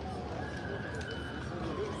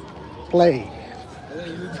 Play.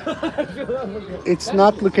 It's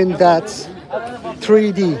not looking that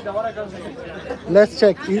 3D. Let's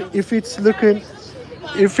check if it's looking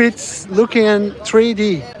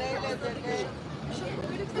 3D.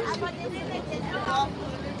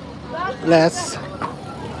 Let's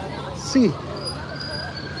see.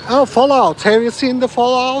 Oh, Fallout. Have you seen the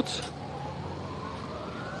Fallout?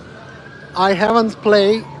 I haven't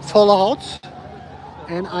played Fallout,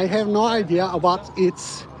 and I have no idea about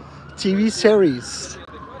its TV series.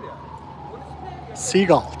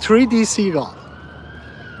 Seagull, 3D seagull.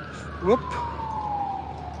 Whoop.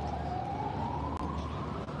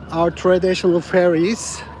 Our traditional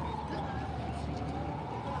ferries.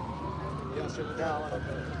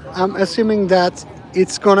 I'm assuming that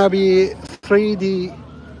it's gonna be 3D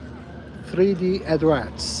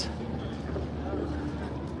adverts.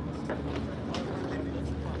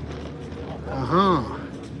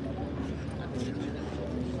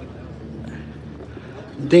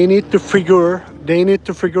 They need to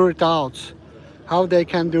figure it out how they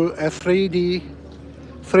can do a 3D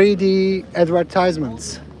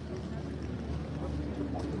advertisements.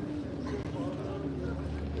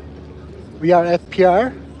 We are at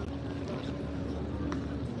Pierre.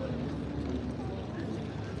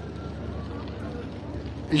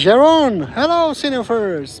 Jérôme, hello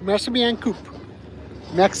Sniffers. Merci bien coupe.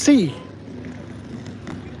 Merci.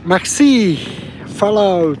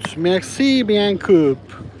 Followed. Merci bien coupe.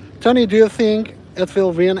 Tony, do you think it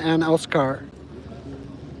will win an Oscar?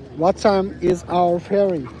 What time is our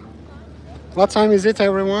ferry? What time is it,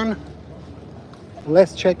 everyone?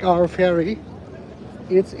 Let's check our ferry.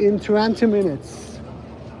 It's in 20 minutes.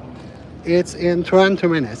 It's in 20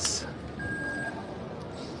 minutes.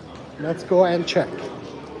 Let's go and check.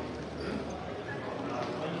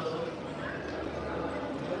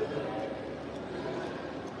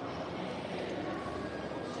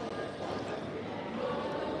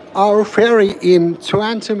 Our ferry in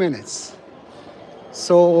 20 minutes.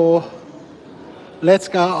 So let's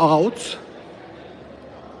go out.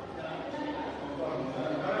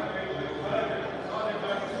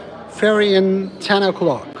 Ferry in 10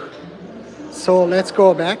 o'clock. So let's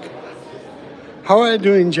go back. How are you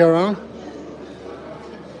doing, Jerome?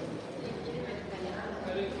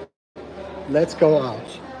 Let's go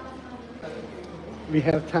out. We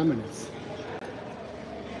have 10 minutes.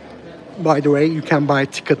 By the way, you can buy a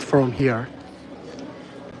ticket from here.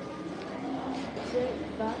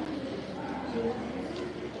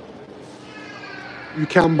 You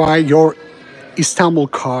can buy your Istanbul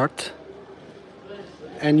card,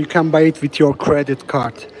 and you can buy it with your credit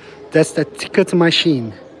card. That's the ticket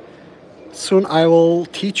machine. Soon I will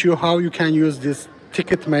teach you how you can use this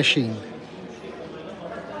ticket machine.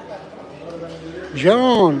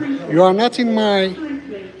 Jaron, you are not in my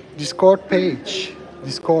Discord page,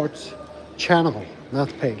 Discord channel, not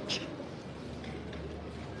page.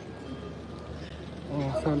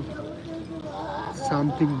 Oh,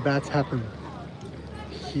 something bad happened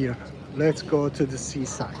here. Let's go to the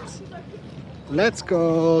seaside. Let's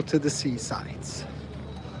go to the seaside.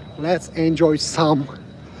 Let's enjoy some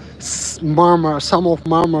of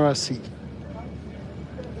Marmara Sea.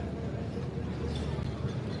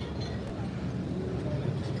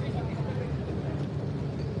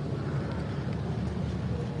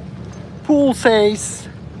 Pool says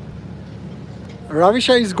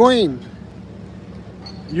Ravisha is going.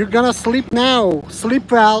 You're gonna sleep now.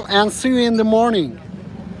 Sleep well and see you in the morning.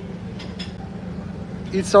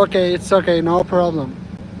 It's okay, no problem.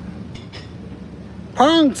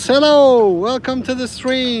 Punks, hello, welcome to the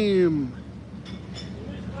stream.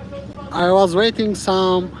 I was waiting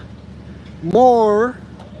some more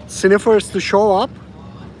sniffers to show up.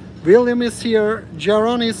 William is here,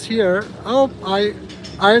 Jaron is here. Oh,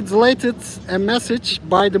 I deleted a message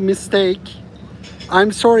by the mistake.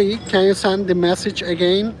 I'm sorry, can you send the message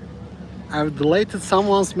again? I've deleted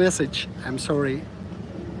someone's message, I'm sorry.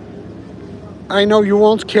 I know you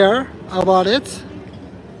won't care about it.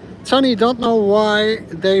 Tony, don't know why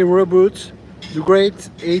they reboot the great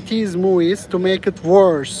 80s movies to make it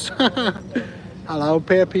worse. Hello,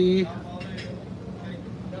 Peppy.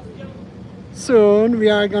 Soon we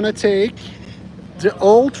are gonna take the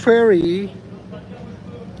old ferry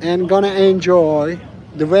and gonna enjoy.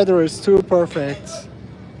 The weather is too perfect.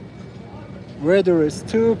 Weather is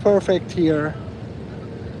too perfect here.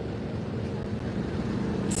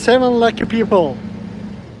 7 lucky people.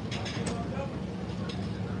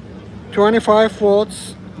 25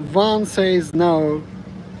 votes. 1 says no.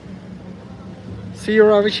 See you,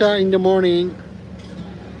 Ravisha, in the morning.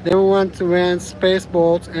 Then we went space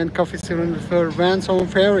boat and CoffeeSniffer went on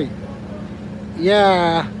ferry.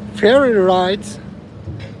 Yeah, ferry rides.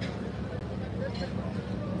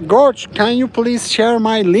 Gorge, can you please share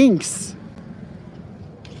my links?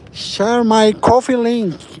 Share my coffee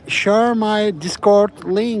link. Share my Discord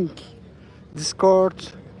link. Discord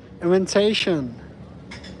invitation.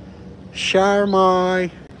 Share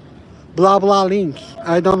my blah blah link.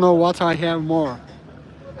 I don't know what I have more.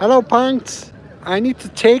 Hello, punks. I need to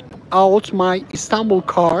take out my Istanbul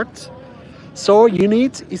card. So you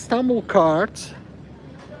need Istanbul card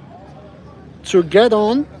to get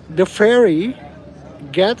on the ferry,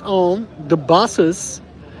 get on the buses,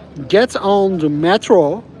 get on the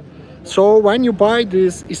metro. So when you buy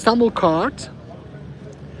this Istanbul card,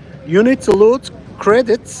 you need to load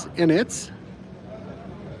credits in it.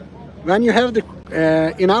 When you have the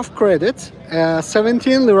enough credit,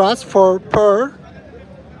 17 liras for per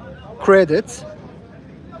credit,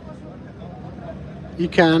 you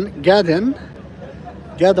can get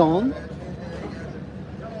on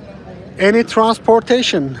any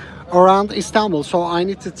transportation around Istanbul. So I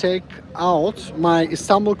need to take out my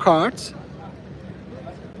Istanbul card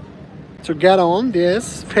to get on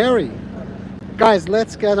this ferry. Guys,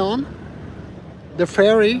 let's get on the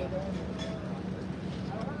ferry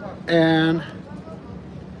and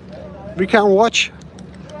we can watch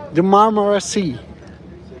the Marmara Sea.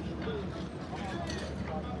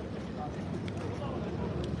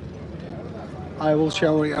 I will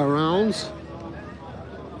show you around.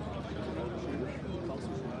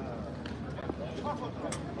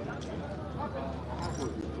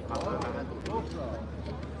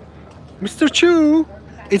 Mr. Chu,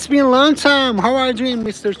 it's been a long time. How are you doing,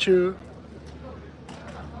 Mr. Chu?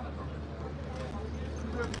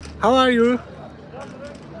 How are you?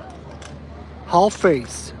 Half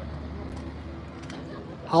face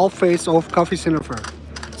of CoffeeSniffer.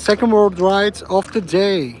 Second boat ride of the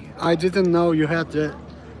day. I didn't know you had the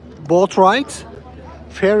boat ride,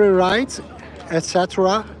 ferry ride,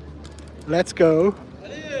 etc. Let's go.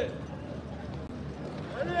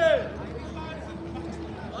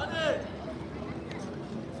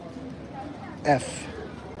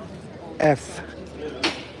 F.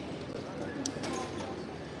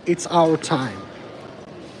 It's our time.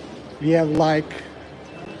 We have like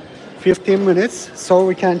 15 minutes, so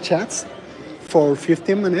we can chat for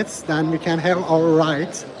 15 minutes. Then we can have our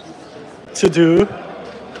ride to do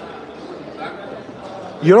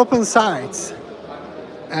European sites,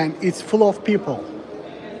 and it's full of people.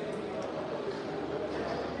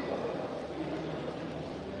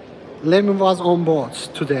 Lemon was on board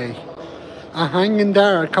today. I hang in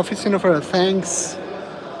there, CoffeeSniffer, thanks.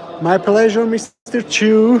 My pleasure, Mr.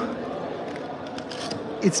 Chu.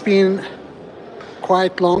 It's been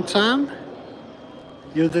quite long time.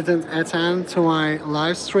 You didn't attend to my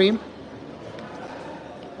live stream.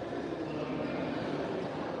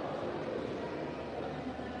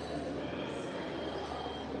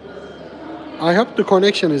 I hope the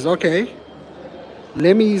connection is okay.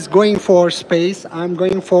 Lemmy is going for space. I'm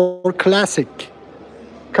going for classic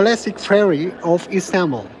ferry of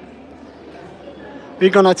Istanbul.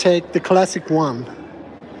 We're gonna take the classic one.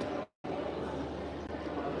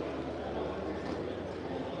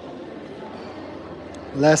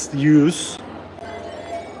 Let's use.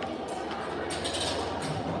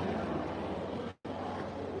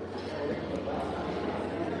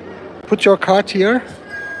 Put your card here.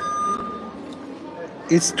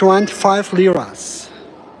 It's 25 liras.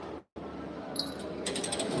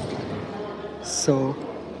 So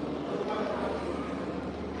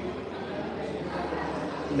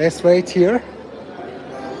let's wait here.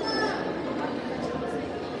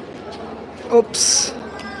 Oops.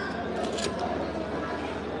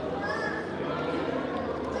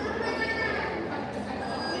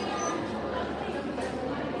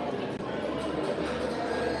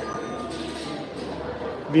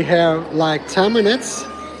 We have like 10 minutes.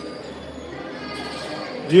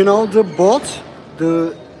 Do you know the boat?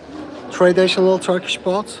 The traditional Turkish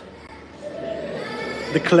boat?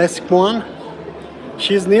 The classic one?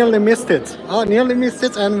 She's nearly missed it. Oh, nearly missed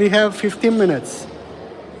it, and we have 15 minutes.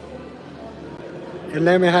 And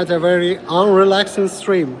let me had a very unrelaxing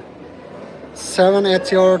stream. 7 at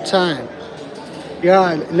your time.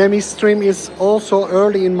 Yeah, Lemmy's stream is also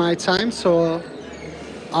early in my time, so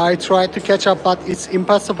I try to catch up, but it's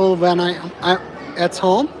impossible when I'm at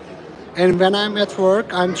home. And when I'm at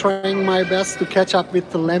work, I'm trying my best to catch up with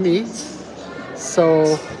the Lemmy.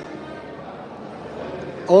 So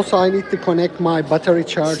also I need to connect my battery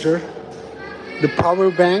charger, the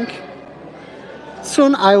power bank.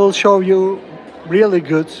 Soon I will show you really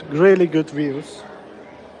good views.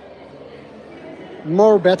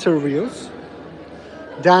 More better views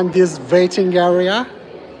than this waiting area.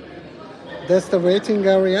 That's the waiting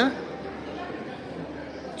area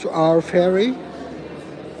to our ferry.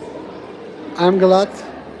 I'm glad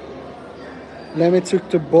Lemmy took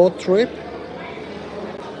the boat trip.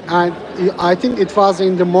 And I think it was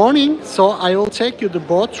in the morning, so I will take you the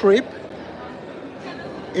boat trip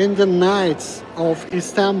in the nights of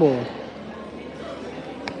Istanbul.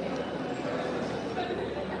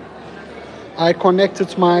 I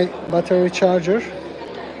connected my battery charger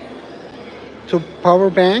to power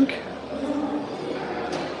bank.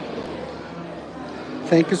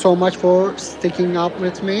 Thank you so much for sticking up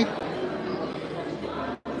with me.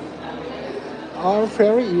 Our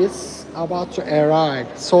ferry is about to arrive,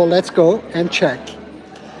 so let's go and check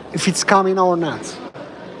if it's coming or not.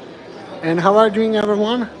 And how are you doing,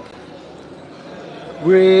 everyone?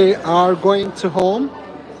 We are going to home.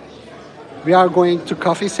 We are going to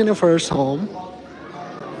CoffeeSniffer's home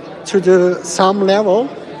to the some level,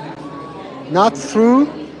 not through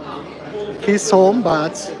his home,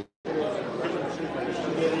 but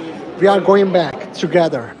we are going back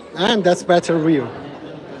together, and that's better view.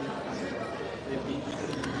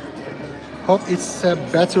 Hope it's a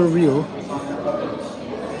better view.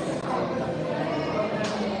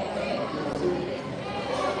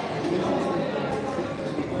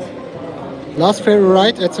 Last ferry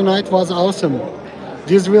ride at tonight was awesome.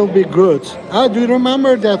 This will be good. Ah, do you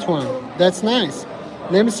remember that one? That's nice.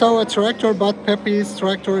 Let me saw a tractor, but Pepe's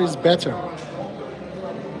tractor is better.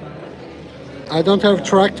 I don't have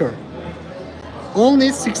tractor. Only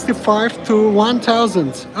 65 to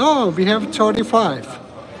 1,000. Oh, we have 35.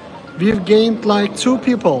 We've gained like 2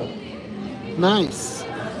 people. Nice.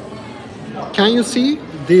 Can you see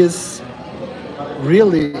this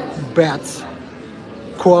really bad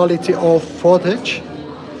quality of footage?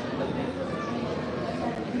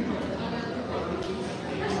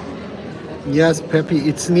 Yes, Pepe,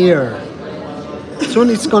 it's near. Soon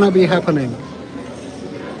it's gonna be happening.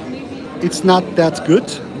 It's not that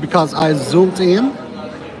good because I zoomed in.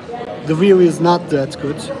 The view is not that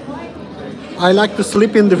good. I like to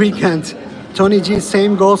sleep in the weekend. Tony G,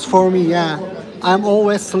 same goes for me, yeah. I'm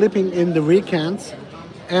always sleeping in the weekend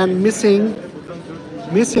and missing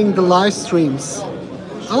the live streams.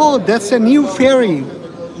 Oh, that's a new ferry.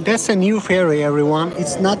 That's a new ferry, everyone.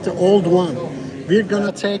 It's not the old one. We're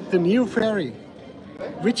gonna take the new ferry,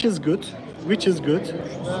 which is good,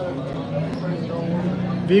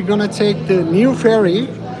 We're gonna take the new ferry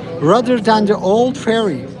rather than the old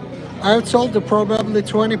ferry. I've told the probably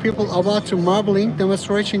 20 people about the marbling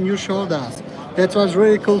demonstration you showed us. That was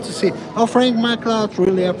really cool to see. Oh, Frank McLeod,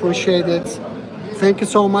 really appreciate it. Thank you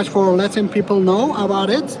so much for letting people know about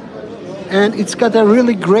it. And it's got a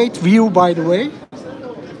really great view, by the way.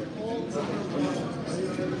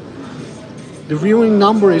 The viewing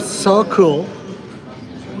number is so cool.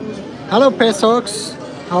 Hello Pesox,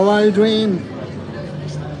 how are you doing?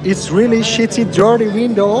 It's really shitty dirty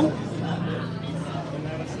window.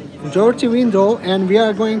 Dirty window, and we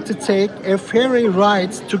are going to take a ferry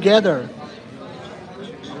ride together.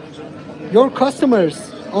 Your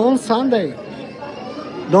customers on Sunday.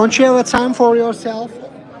 Don't you have a time for yourself?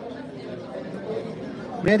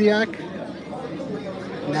 Mediac?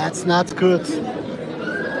 That's not good.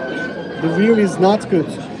 The view is not good.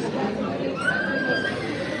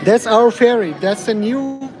 That's our ferry. That's a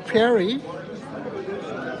new ferry.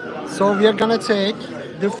 So we are gonna take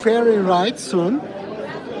the ferry ride soon.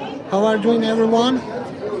 How are you doing, everyone?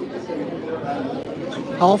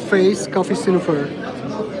 Half face CoffeeSniffer.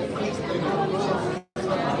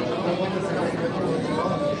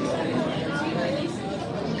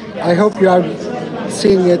 I hope you are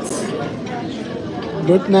seeing it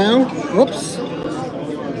good now. Oops.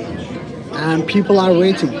 And people are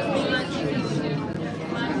waiting.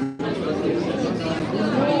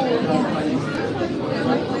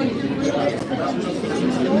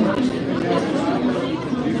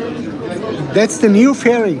 That's the new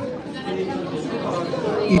ferry.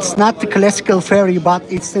 It's not the classical ferry, but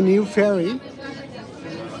it's the new ferry.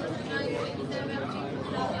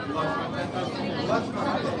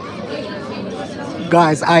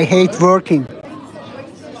 Guys, I hate working.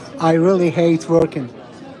 I really hate working.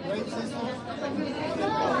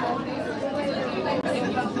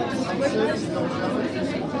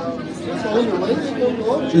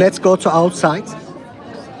 Let's go to outside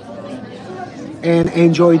and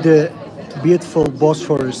enjoy the beautiful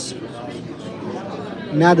Bosphorus.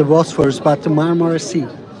 Not the Bosphorus, but the Marmara Sea.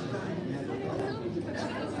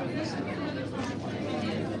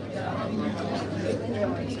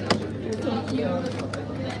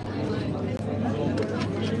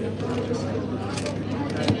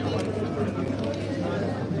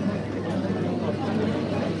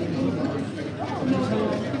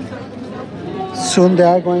 Soon they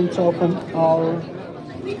are going to open our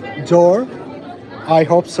door. I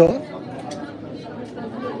hope so.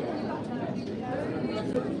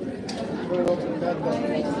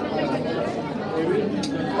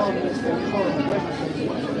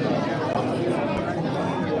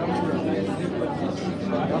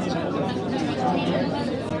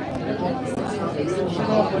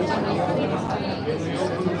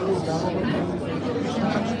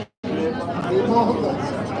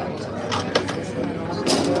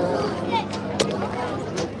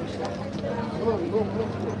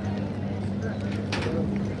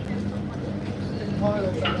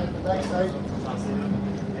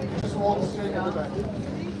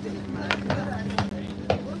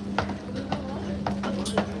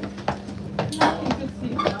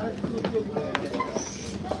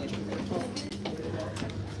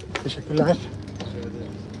 Teşekkürler.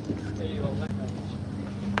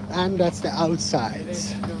 And that's the outside.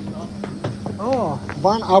 Oh,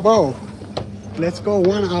 one above. Let's go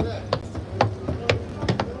one up.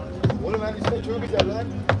 Oğlum ben işte çok güzel lan.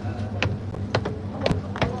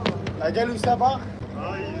 Gel üste bak.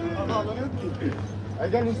 Hayır, ama anlamıyor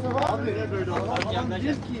ki. Gel üste bak. Abi ne böyle oldu? Adam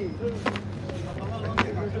diyor ki.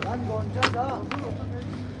 Lan Gonca da.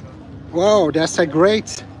 Wow, that's a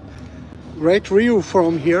great view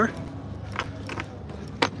from here.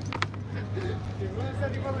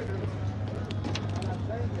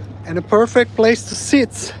 And a perfect place to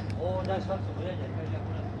sit.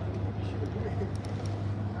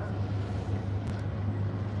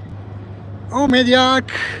 Oh,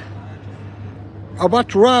 Mediac!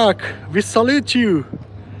 About Rock, we salute you.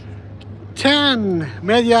 10,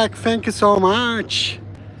 Mediac, thank you so much.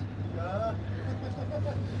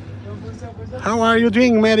 How are you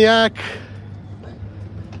doing, Mediac?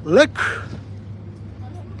 Look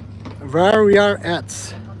where we are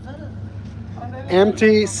at.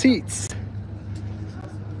 Empty seats.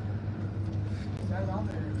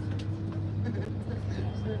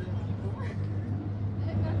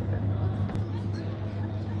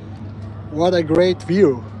 What a great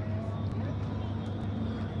view.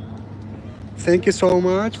 Thank you so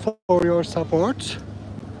much for your support,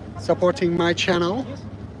 supporting my channel.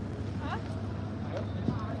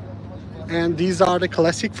 And these are the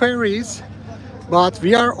classic ferries, but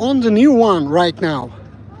we are on the new one right now.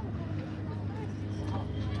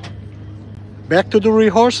 Back to the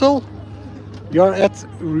rehearsal. You're at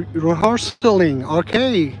rehearsaling.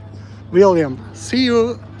 Okay, William. See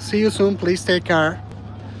you soon. Please take care.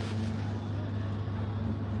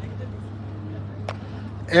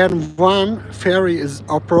 And one ferry is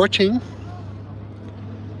approaching.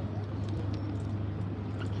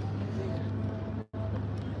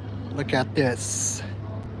 Look at this.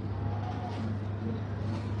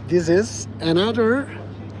 This is another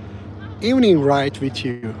evening ride with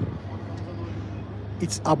you.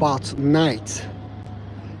 It's about night.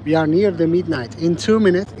 We are near the midnight. In 2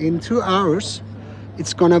 minutes, in 2 hours,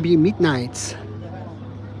 it's gonna be midnight.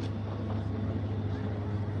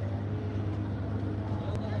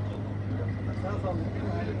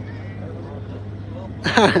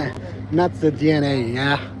 Not the DNA,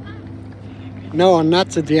 yeah. No, not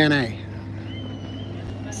the DNA.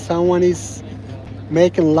 Someone is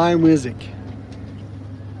making live music.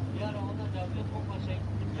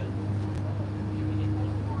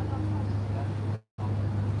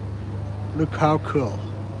 Look how cool.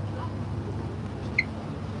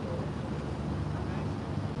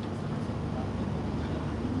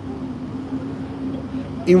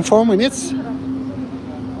 In 4 minutes,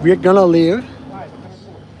 we're gonna leave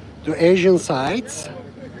the Asian sides.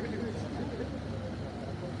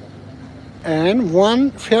 And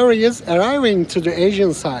one ferry is arriving to the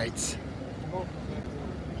Asian sides.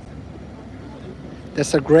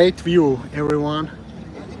 That's a great view, everyone.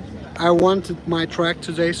 I wanted my track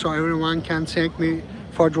today so everyone can thank me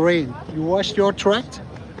for the rain. You washed your track?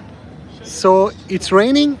 So it's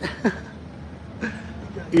raining?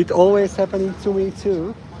 It always happening to me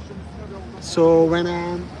too. So when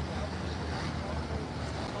I'm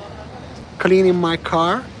cleaning my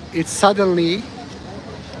car, it's suddenly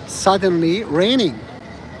raining.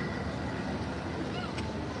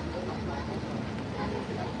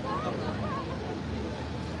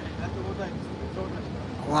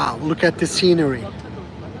 Wow, look at the scenery.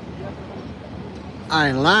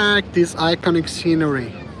 I like this iconic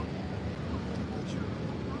scenery.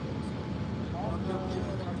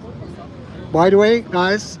 By the way,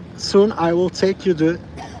 guys, soon I will take you to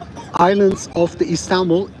islands of the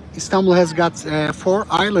Istanbul. Istanbul has got 4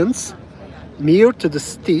 islands near to the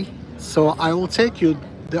city, so I will take you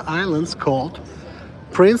the islands called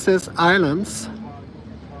Princess Islands.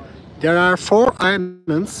 There are 4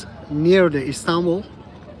 islands near the Istanbul,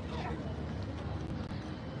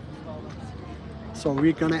 so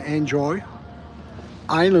we're gonna enjoy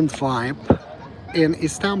island vibe in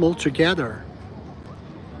Istanbul together.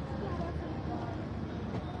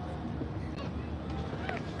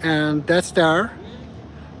 And that's the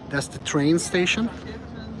train station.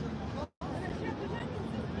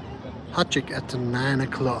 Hot check at 9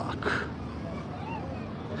 o'clock.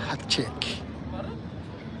 Hot check.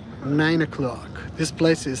 9 o'clock. This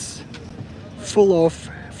place is full of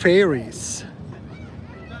fairies.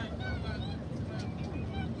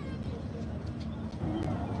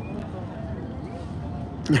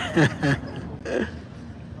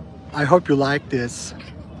 I hope you like this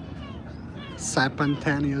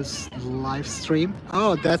spontaneous live stream.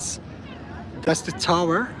 Oh, that's the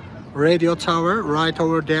tower, radio tower right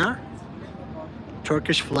over there.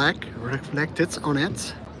 Turkish flag reflected on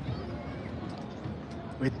it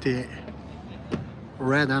with the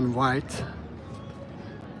red and white.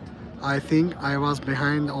 I think I was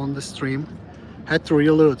behind on the stream. Had to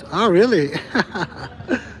reload. Oh, really?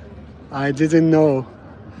 I didn't know.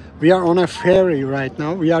 We are on a ferry right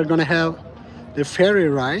now. We are gonna have the ferry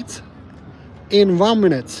ride in 1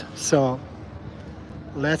 minute. So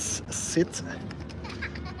let's sit,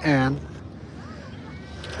 and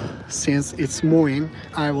since it's moving,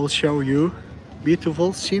 I will show you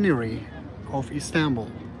beautiful scenery of Istanbul.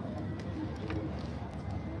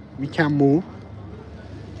 We can move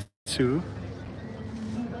to,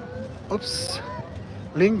 oops,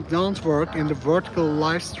 link don't work in the vertical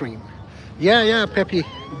live stream. Yeah, Peppy,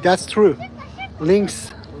 that's true.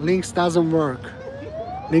 Links doesn't work.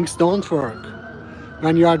 Links don't work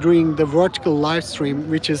when you are doing the vertical live stream,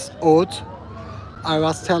 which is odd. I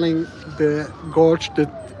was telling the Gorge to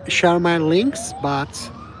share my links,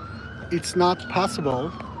 but it's not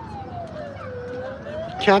possible.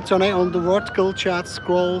 Can't turn on the vertical chat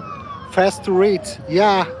scroll fast to read.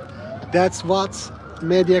 Yeah, that's what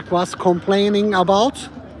Mediac was complaining about.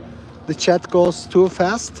 The chat goes too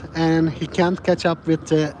fast and he can't catch up with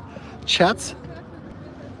the chat.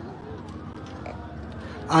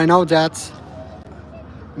 I know that,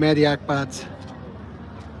 Mediac, but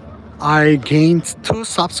I gained 2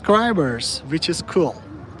 subscribers, which is cool.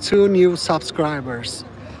 2 new subscribers,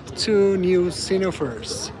 2 new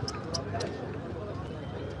Sniffers.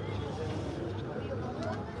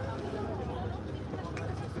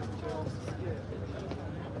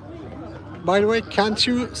 By the way, can't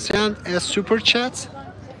you send a super chat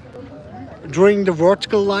during the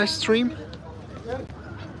vertical live stream?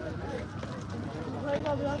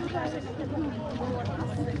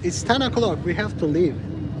 It's 10 o'clock, we have to leave.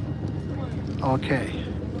 Okay.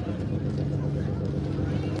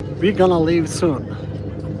 We're gonna leave soon.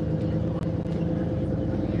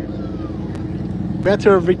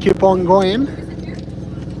 Better we keep on going.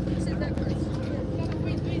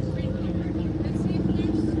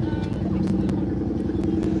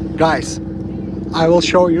 Guys, I will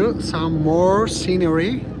show you some more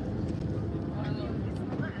scenery.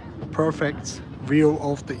 Perfect view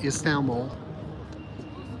of the Istanbul.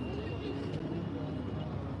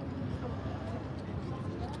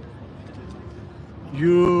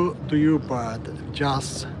 You do you, but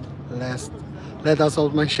just let us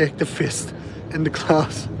all shake the fist in the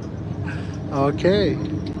clouds. Okay.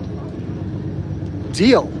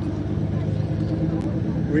 Deal.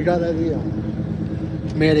 We got a deal.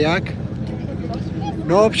 Maniac.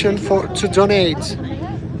 No option to donate.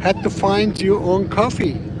 Had to find you on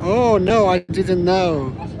coffee. Oh no, I didn't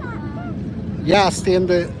know. Yeah, still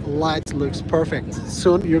the light looks perfect.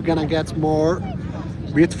 Soon you're gonna get more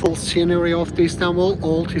beautiful scenery of the Istanbul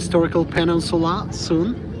old historical peninsula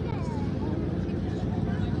soon.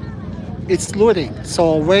 It's loading,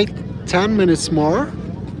 so wait 10 minutes more.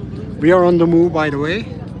 We are on the move, by the way.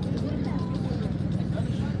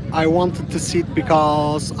 I wanted to sit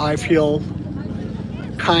because I feel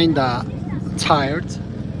kinda tired.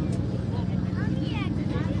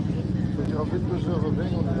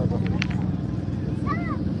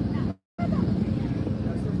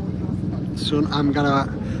 Soon I'm gonna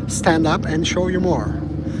stand up and show you more.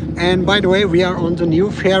 And by the way, we are on the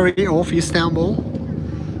new ferry of Istanbul.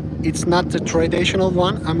 It's not the traditional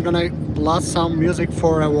one. I'm gonna blast some music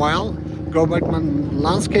for a while, go back to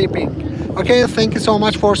landscaping. Okay, thank you so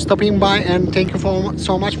much for stopping by, and thank you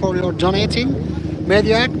so much for your donating.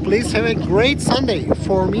 Mediac, please have a great Sunday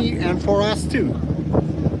for me and for us too.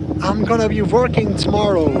 I'm gonna be working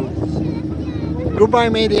tomorrow. Goodbye,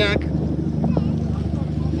 Mediac.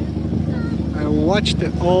 And watch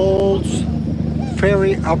the old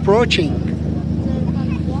ferry approaching.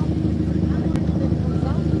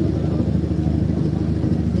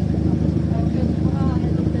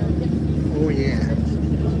 Oh yeah,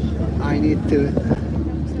 I need to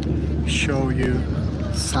show you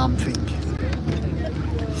something.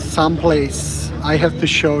 Someplace I have to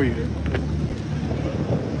show you.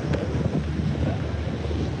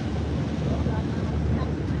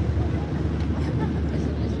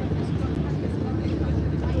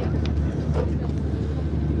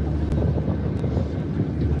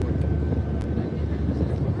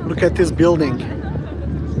 Look at this building.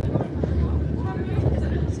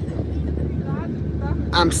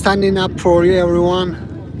 I'm standing up for you, everyone.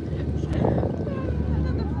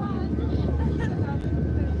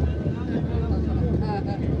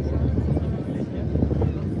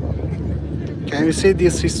 Can you see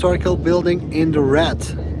this historical building in the red?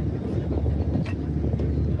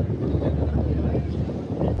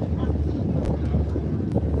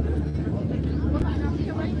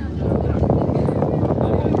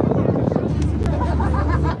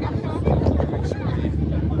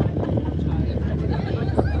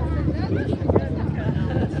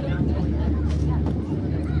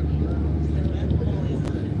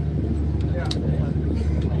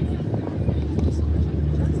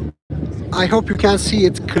 I hope you can see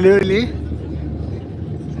it clearly.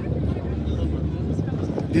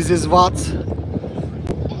 This is what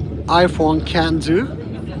iPhone can do.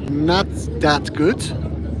 Not that good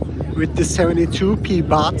with the 72p,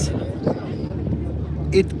 but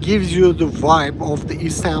it gives you the vibe of the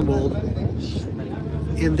Istanbul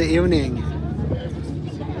in the evening.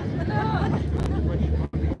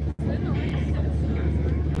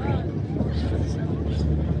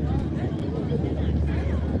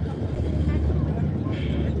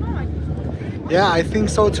 Yeah, I think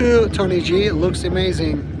so too, Tony G. It looks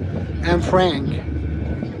amazing. And Frank.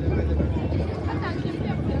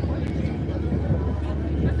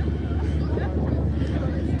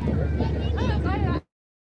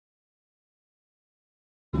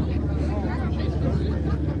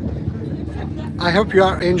 I hope you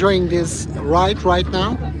are enjoying this ride right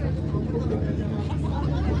now.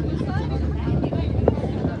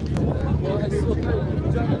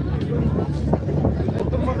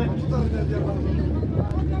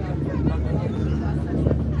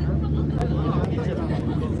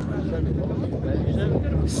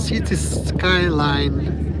 City skyline.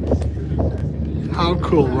 How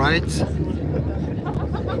cool, right?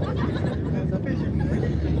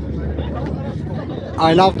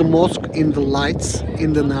 I love the mosque in the lights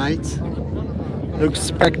in the night. Looks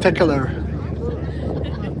spectacular.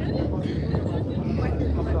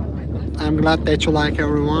 I'm glad that you like,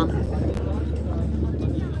 everyone.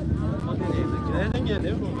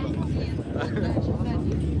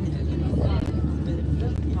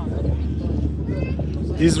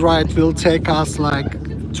 This ride will take us like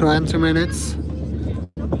 20 minutes.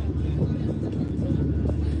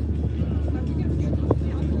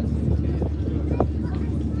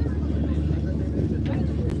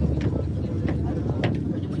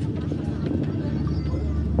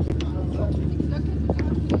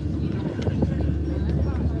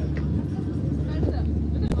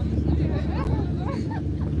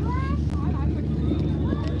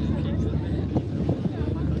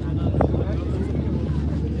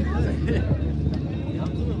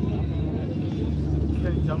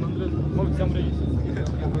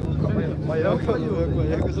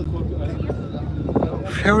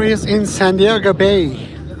 Ferries in San Diego Bay.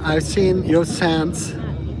 I've seen you sent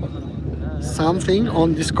something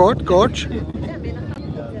on Discord, Gorge.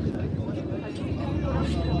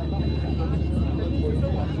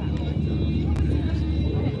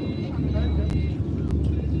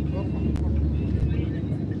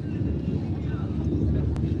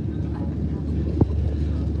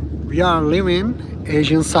 We are leaving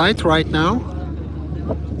Asian side right now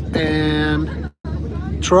and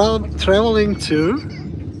traveling to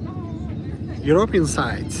European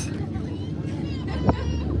sides.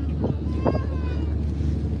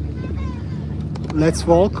 Let's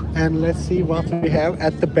walk and let's see what we have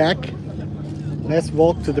at the back. Let's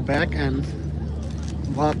walk to the back and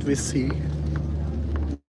what we see.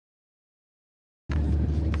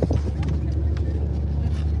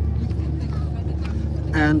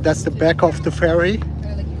 And that's the back of the ferry.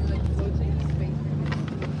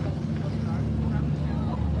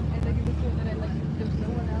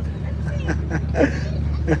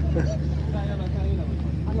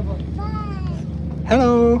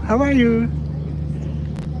 Hello, how are you?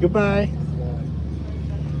 Goodbye.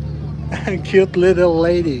 Cute little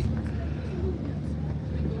lady.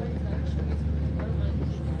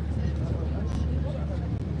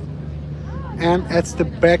 And it's the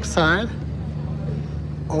back side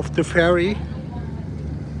of the ferry.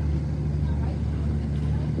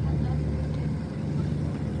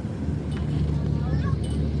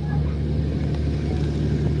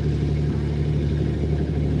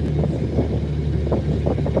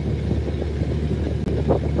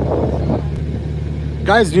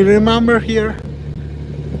 Guys, do you remember here?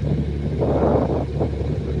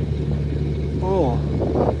 Oh,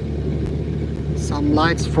 some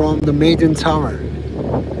lights from the Maiden Tower.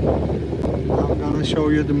 I'm gonna show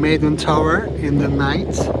you the Maiden Tower in the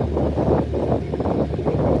night.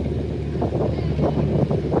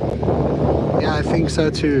 Yeah, I think so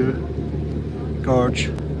too. Gorge.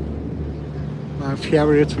 My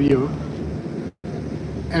favorite view.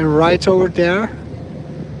 And right over there,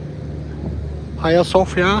 Hagia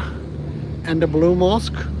Sophia and the Blue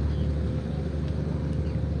Mosque.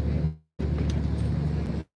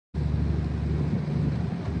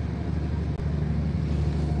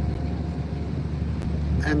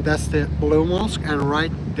 And that's the Blue Mosque, and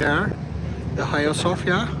right there the Hagia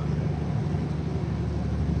Sophia.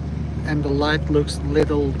 And the light looks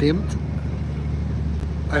little dimmed.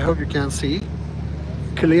 I hope you can see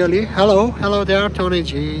clearly. Hello there, Tony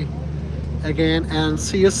G. Again, and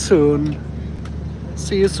see you soon.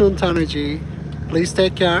 See you soon, Tony G. Please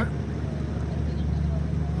take care.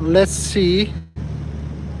 Let's see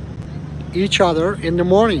each other in the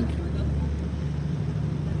morning.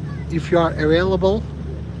 If you are available.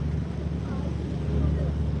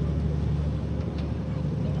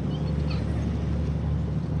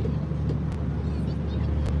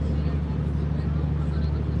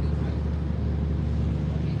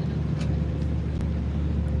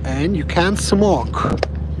 And you can't smoke.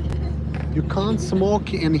 You can't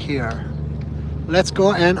smoke in here. Let's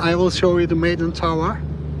go and I will show you the Maiden Tower.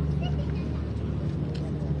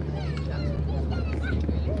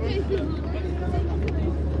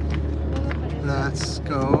 Let's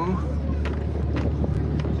go.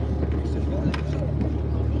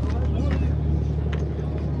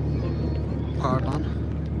 Pardon.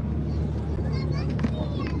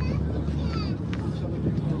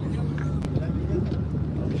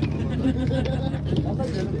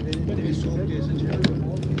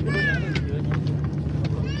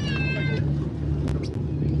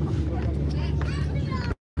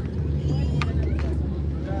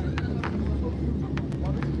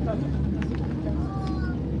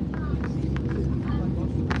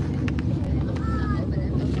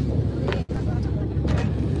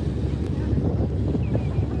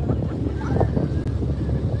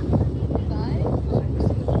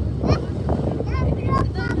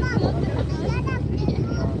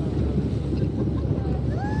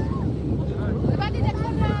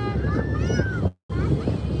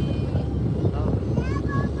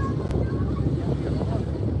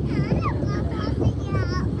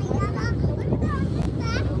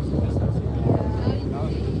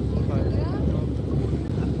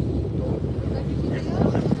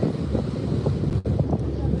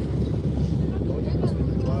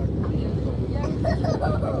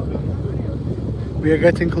 We are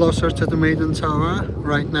getting closer to the Maiden Tower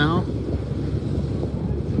right now.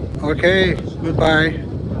 Okay, goodbye.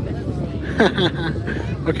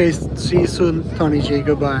 Okay, see you soon, Tony G.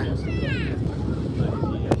 Goodbye.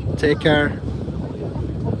 Take care.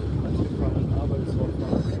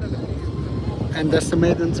 And that's the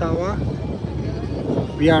Maiden Tower.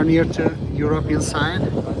 We are near to European side.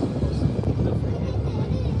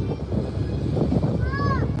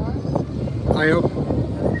 I hope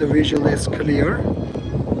the visual is clear.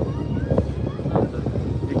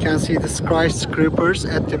 You can see the skyscrapers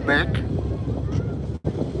at the back.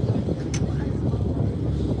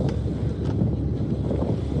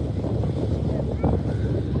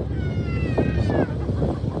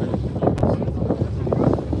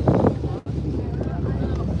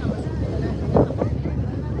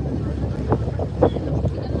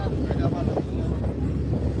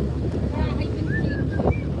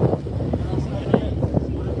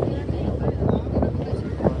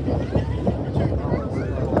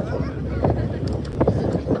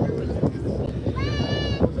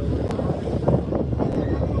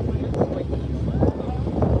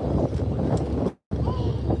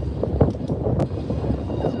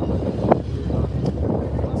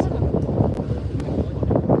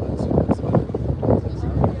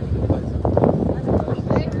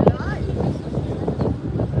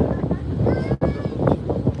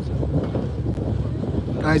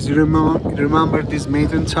 Guys, you remember this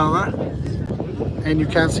Maiden Tower? And you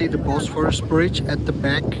can see the Bosphorus Bridge at the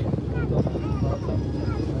back.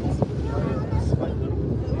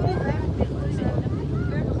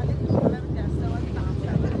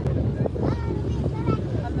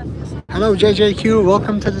 Hello JJQ,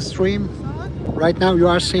 welcome to the stream. Right now you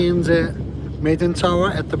are seeing the Maiden Tower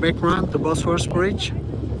at the background, the Bosphorus Bridge.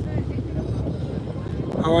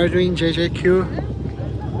 How are you doing, JJQ?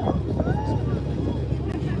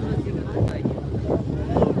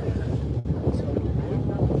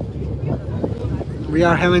 We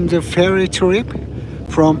are having the ferry trip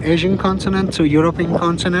from Asian continent to European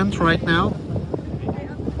continent right now.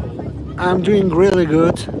 I'm doing really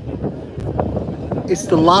good. It's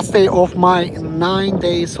the last day of my 9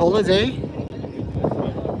 days holiday.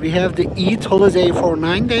 We have the Eid holiday for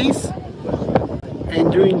 9 days.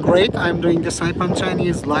 And doing great. I'm doing the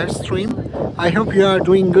simultaneous live stream. I hope you are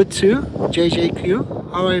doing good too,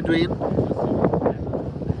 JJQ. How are you doing?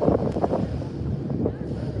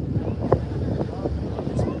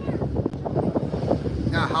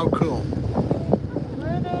 Yeah, how cool.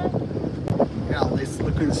 Yeah, it's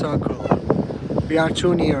looking so cool. We are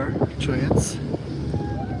too near to it.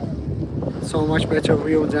 So much better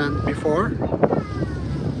view than before.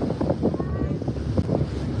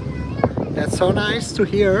 That's so nice to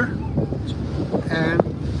hear. And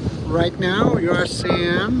right now you are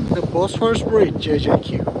seeing the Bosphorus Bridge,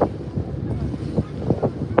 JJQ.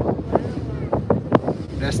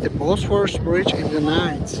 That's the Bosphorus Bridge in the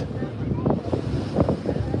night.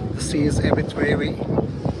 The sea is a bit wavy.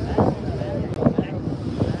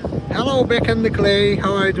 Hello, Beck and the Clay.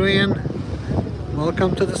 How are you doing?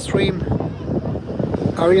 Welcome to the stream.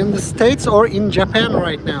 Are you in the States or in Japan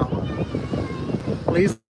right now?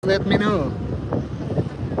 Please let me know.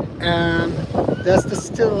 And that's the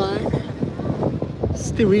still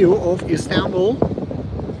view of Istanbul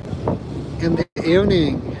in the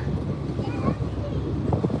evening.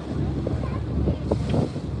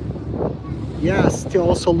 Yes, it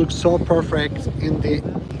also looks so perfect in the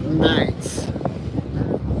nights.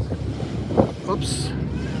 Oops,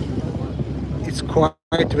 it's quite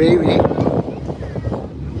wavy.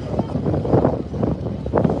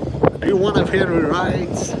 Do you want a ferry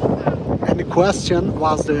ride? And the question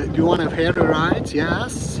was, do you want a ferry ride?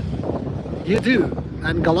 Yes, you do.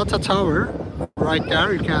 And Galata Tower, right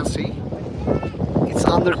there, you can see. It's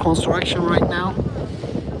under construction right now.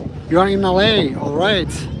 You are in LA,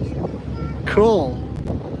 alright. Cool.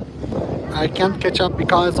 I can't catch up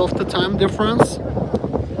because of the time difference.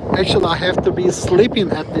 Actually, I have to be sleeping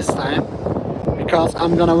at this time because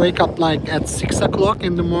I'm gonna wake up like at 6 o'clock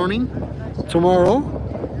in the morning tomorrow.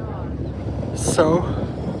 So,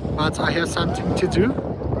 but I have something to do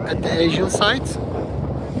at the Asian side.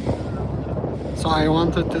 So I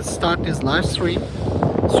wanted to start this live stream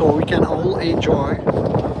so we can all enjoy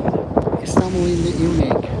Istanbul in the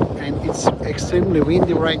evening. And it's extremely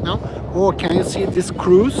windy right now. Oh, can you see this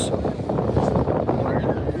cruise?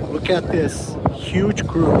 Look at this huge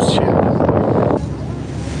cruise ship.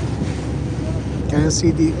 Can you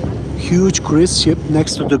see the huge cruise ship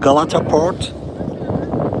next to the Galata port?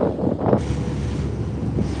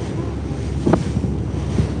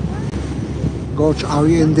 Gorge, are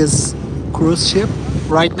you in this cruise ship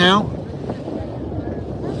right now?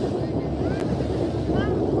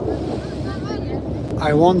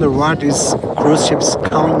 I wonder where this cruise ship's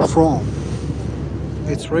coming from.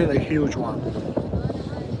 It's really a huge one.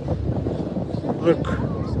 Look,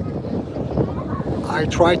 I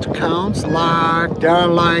try to count, like there are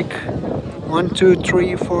like 1, 2,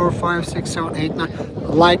 3, 4, 5, 6, 7, 8, 9,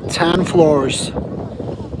 like 10 floors.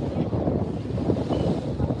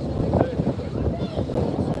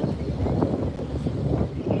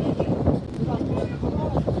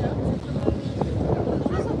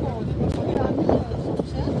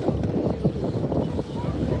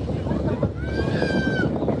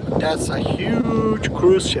 That's a huge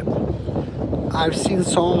cruise ship. I've seen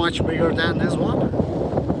so much bigger than this one,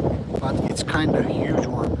 but it's kind of huge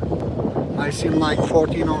one. I've seen like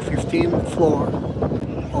 14 or 15 floor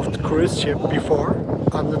of the cruise ship before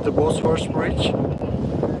under the Bosphorus Bridge.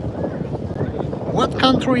 What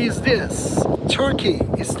country is this? Turkey,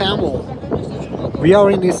 Istanbul. We are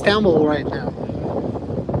in Istanbul right now.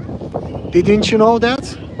 Didn't you know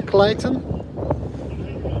that, Clayton?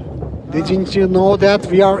 Didn't you know that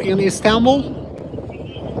we are in Istanbul?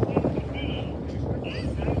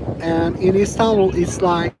 And in Istanbul it's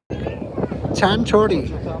like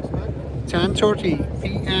 10:30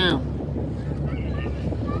 p.m.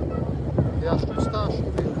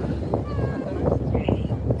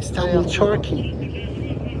 Istanbul, Turkey.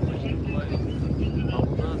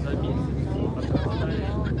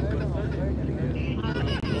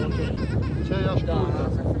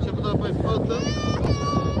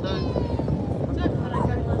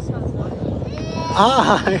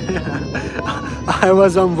 Ah, I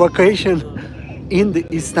was on vacation in the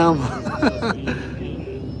Istanbul,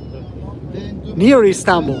 near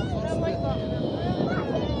Istanbul.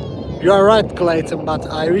 You are right, Clayton, but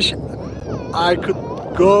I wish I could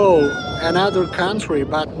go another country,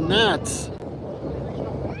 but not.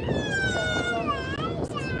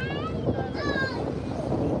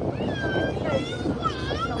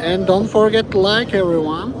 And don't forget to like,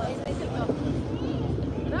 everyone.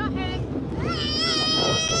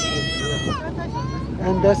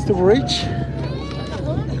 And that's the bridge.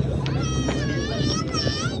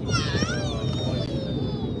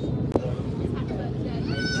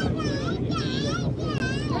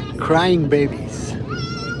 Crying babies.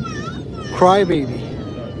 Cry baby.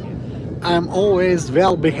 I'm always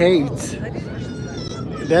well behaved.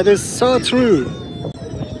 That is so true.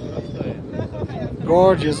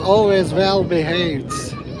 Gorgeous, always well behaved.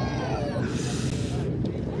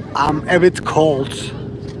 I'm a bit cold.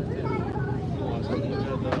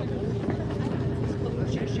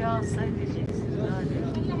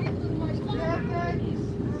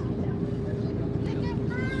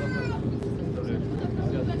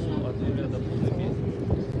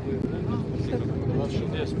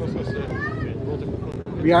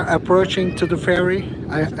 We are approaching to the ferry,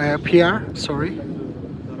 pier, sorry.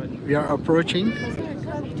 We are approaching.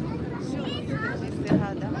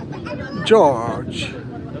 George.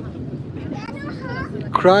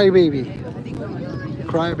 Crybaby.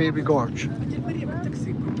 Crybaby Gorge.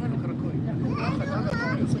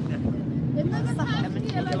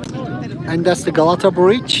 And that's the Galata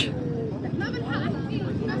Bridge.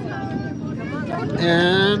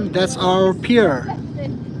 And that's our pier.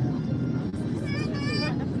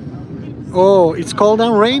 Oh, it's cold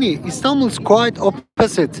and rainy. Istanbul is quite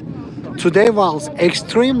opposite. Today was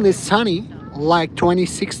extremely sunny, like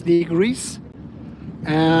 26 degrees.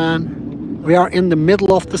 And we are in the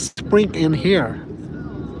middle of the spring in here.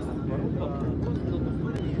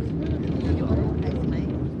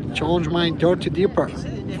 Change my dirty dipper.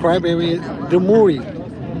 Crybaby, the movie.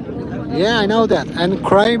 Yeah, I know that. And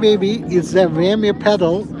Crybaby is the whammy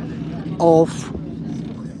pedal of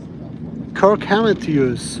Kirk Hammett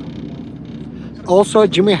use. Also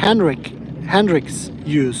Jimi Hendrix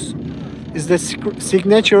use is the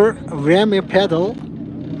signature whammy pedal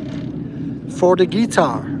for the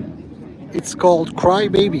guitar. It's called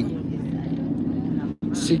Crybaby.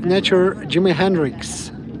 Signature Jimi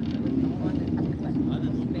Hendrix.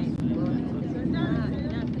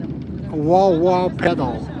 Wow wow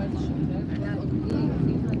pedal.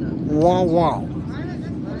 Wow wow.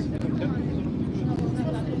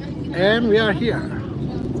 And we are here.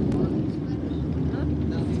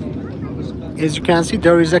 As you can see,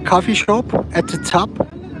 there is a coffee shop at the top.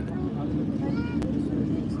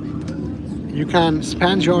 You can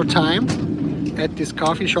spend your time at this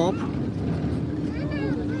coffee shop.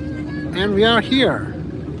 And we are here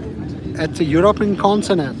at the European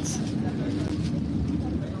continent.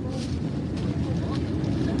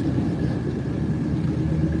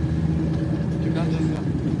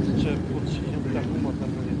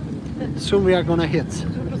 Soon we are gonna hit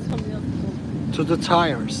to the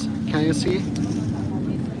tires. Can you see?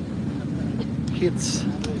 kids.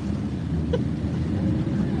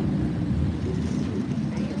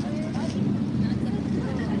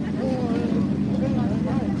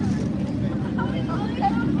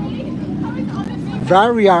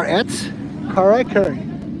 Where we are at? Karaköy.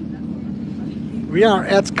 We are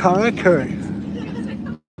at Karaköy.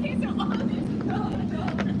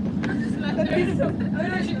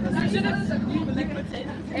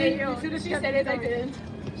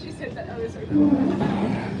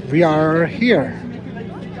 We are here.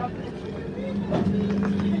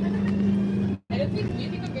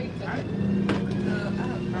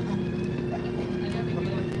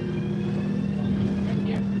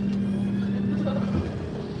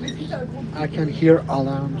 I can hear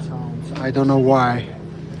alarm sounds. I don't know why.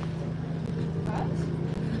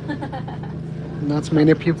 Not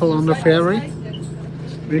many people on the ferry.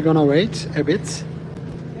 We're gonna wait a bit.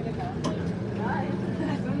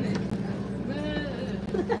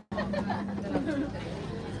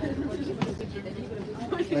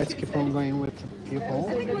 Let's keep on going with the people.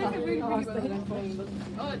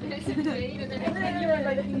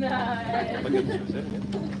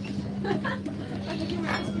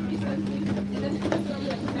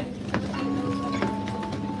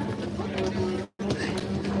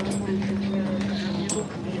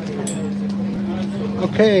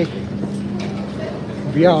 Okay,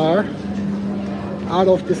 we are out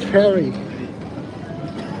of this ferry.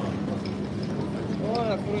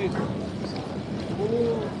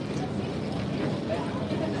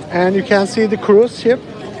 And you can see the cruise ship.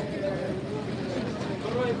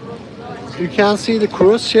 You can see the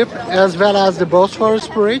cruise ship as well as the Bosphorus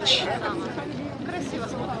Bridge.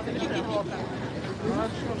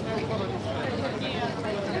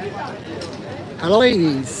 Hello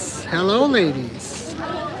ladies, hello ladies,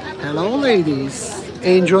 hello ladies.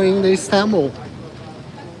 Enjoying the Istanbul.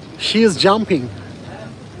 She is jumping.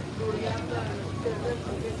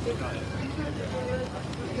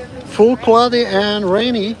 Full cloudy and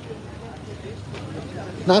rainy.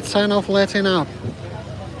 Not sign of letting up.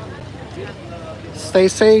 Stay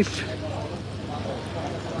safe.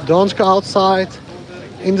 Don't go outside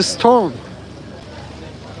in the storm.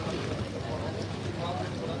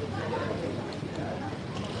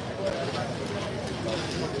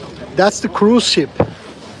 That's the cruise ship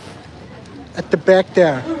at the back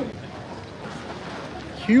there.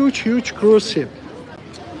 Huge, huge cruise ship.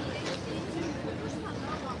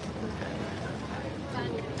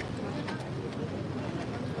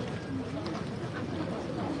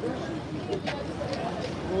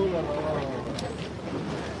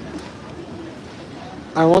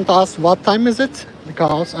 I want to ask what time is it,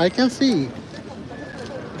 because I can see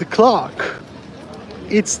the clock.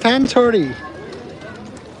 It's 10:30.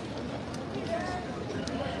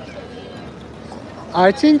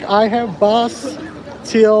 I think I have bus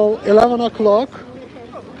till 11 o'clock.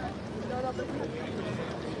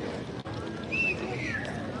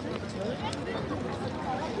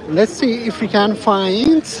 Let's see if we can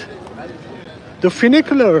find the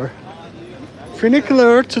funicular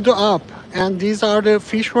to the up. And these are the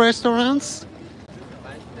fish restaurants.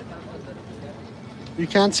 You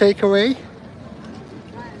can take away.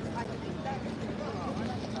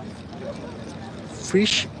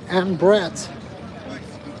 Fish and bread.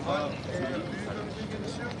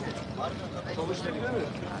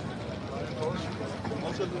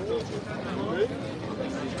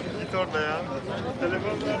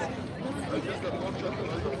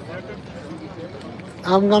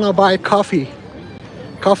 I'm gonna buy coffee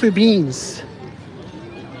beans.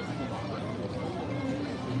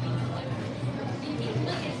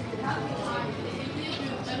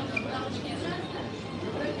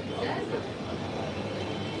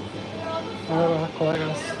 Merhaba, kolay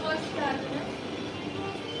gelsin.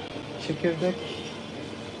 Çekirdek.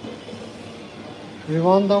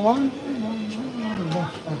 Rivanda var mı?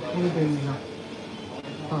 Var. Bunu deneyeceğim.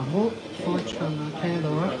 Ha, bu son çıkanlar.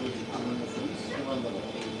 Kenya'da var.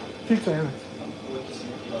 Filtre, evet.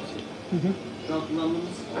 Hı hı. Şu an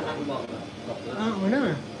kullandığımız kapları. Ha, öyle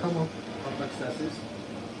mi? Tamam. Atmak isterseniz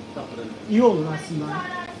kapları. İyi olur aslında.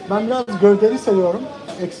 Ben biraz gövdeli seviyorum.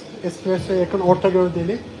 Espresso'ya yakın orta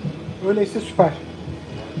gövdeli. Öyleyse süper.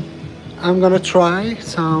 I'm gonna try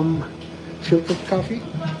some filtered coffee.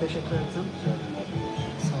 Teşekkür ederim.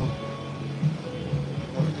 Sağ ol.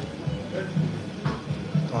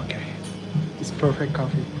 Okay. It's perfect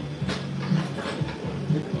coffee.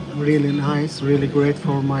 Really nice, really great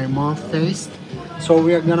for my mouth taste. So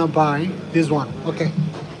we are gonna buy this one. Okay.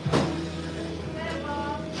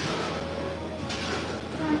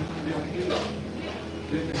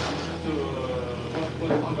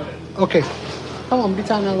 Okay. Tamam, bir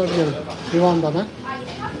tane alabilirim. Rivanda'da.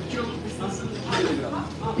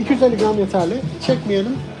 250 gram yeterli.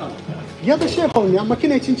 Çekmeyelim. Ya da şey yapalım ya,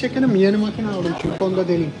 makine için çekelim mi? Yeni makine aldım çünkü onu da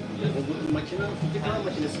deneyeyim. Bu makine, filtre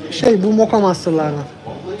makinesi. Bu Moka Master'lardan.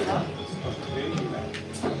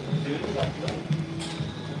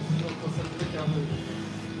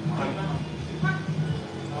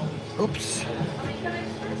 Oops.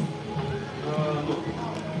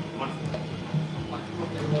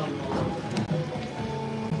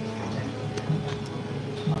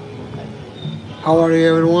 How are you,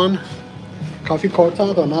 everyone? Coffee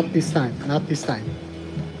cortado, not this time, not this time.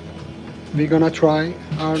 We're gonna try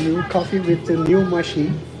our new coffee with the new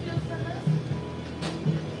machine.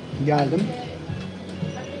 Geldim.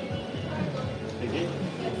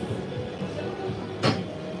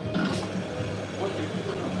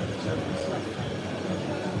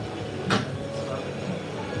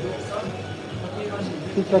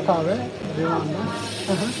 Filtre kahve. Devamlı.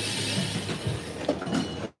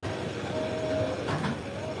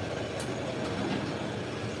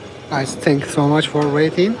 Guys, thanks so much for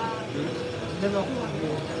waiting.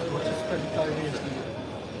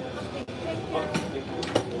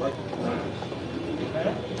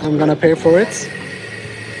 I'm gonna pay for it.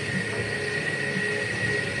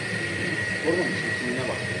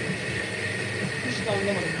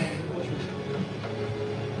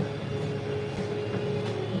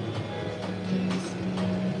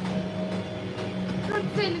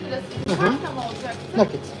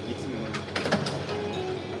 Nakit.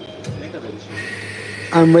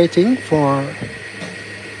 I'm waiting for.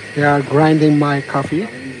 They are grinding my coffee.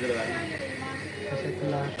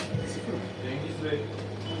 Teşekkürler.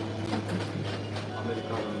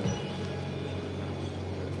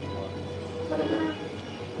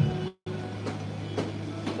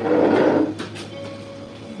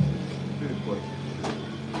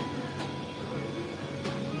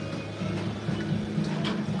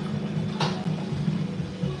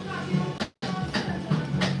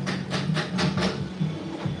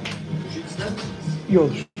 İyi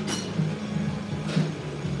olur.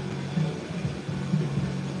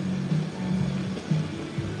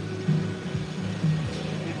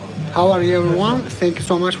 How are you, everyone? Thank you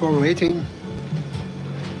so much for waiting.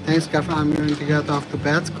 Thanks, Cafe. I'm going to get off the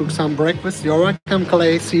bed, cook some breakfast. You're welcome,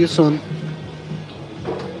 Clay. See you soon.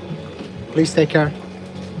 Please take care.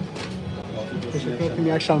 Teşekkür ederim.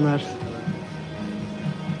 İyi akşamlar.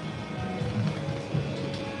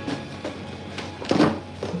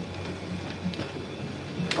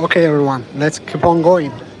 Okay, everyone, let's keep on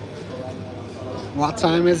going. What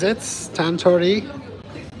time is it? 10:30.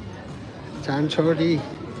 10:30.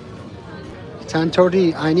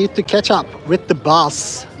 10:30. I need to catch up with the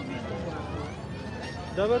bus.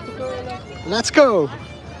 Let's go.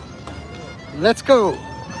 Let's go.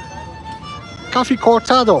 Coffee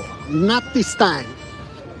cortado. Not this time.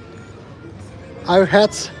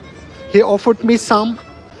 He offered me some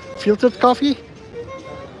filtered coffee.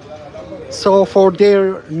 So for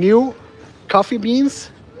their new coffee beans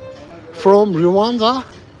from Rwanda,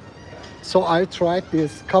 so I tried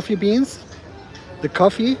these coffee beans. The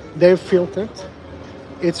coffee they've filtered.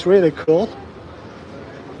 It's really cool.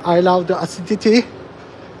 I love the acidity.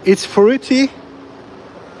 It's fruity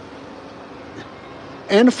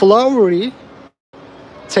and flowery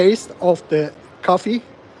taste of the coffee.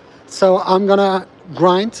 So I'm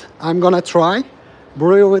gonna try,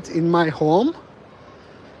 brew it in my home.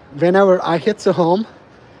 Whenever I hit the home,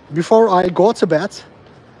 before I go to bed,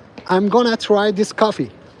 I'm gonna try this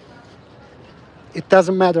coffee. It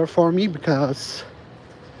doesn't matter for me because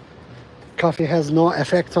coffee has no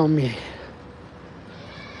effect on me.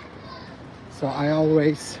 So I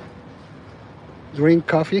always drink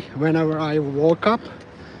coffee whenever I woke up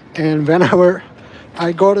and whenever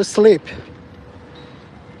I go to sleep.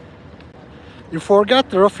 You forgot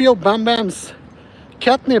the Rafael Bam Bam's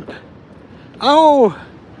catnip. Oh!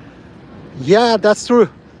 Yeah, that's true.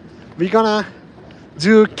 We're gonna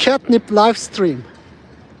do catnip live stream.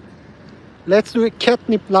 Let's do a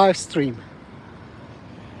catnip live stream.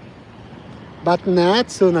 But not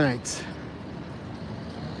tonight.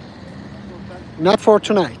 Not for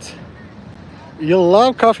tonight. You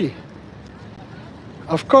love coffee.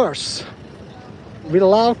 Of course. We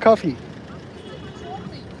love coffee.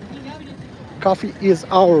 Coffee is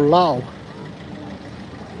our love.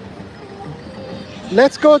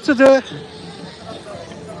 Let's go to the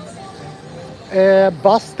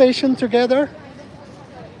bus station together.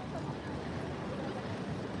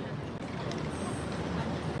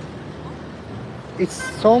 It's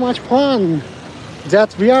so much fun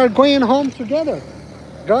that we are going home together.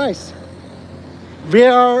 Guys, we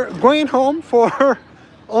are going home for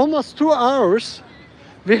almost 2 hours.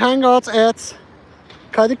 We hang out at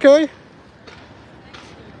Kadıköy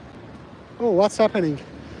Oh, what's happening?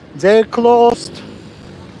 They're closed.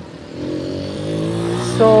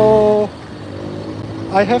 So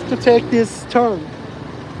I have to take this turn.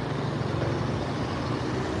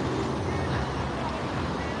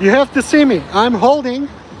 You have to see me. I'm holding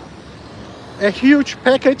a huge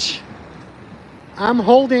package. I'm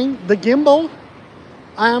holding the gimbal.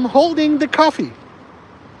 I am holding the coffee.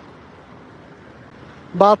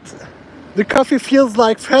 But the coffee feels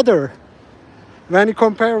like feather when you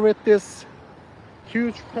compare with this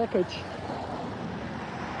huge package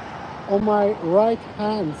on my right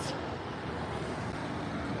hands.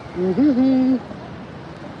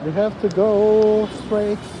 We have to go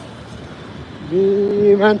straight.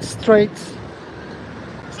 We went straight.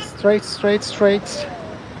 Straight.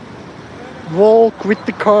 Walk with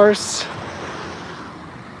the cars.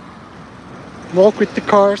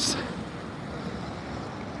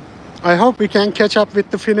 I hope we can catch up with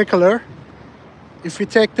the funicular. If we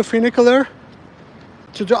take the funicular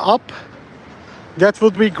to the up, that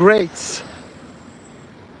would be great.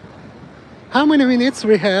 How many minutes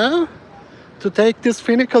we have to take this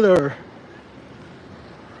funicular?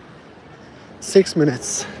 6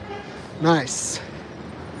 minutes. Nice.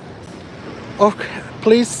 Okay,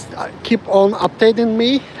 please keep on updating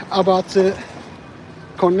me about the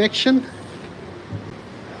connection.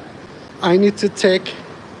 I need to take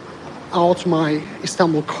out my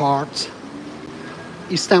Istanbul card.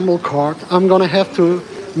 I'm gonna have to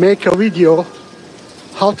make a video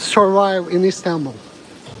how to survive in Istanbul.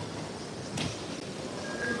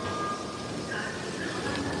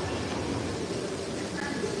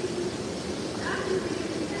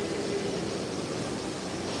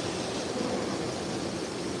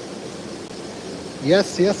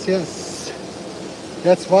 Yes.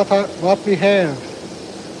 That's what we have.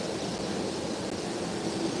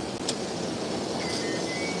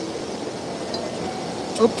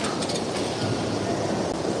 Oop.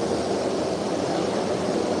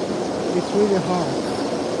 It's really hard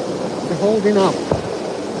to holding up.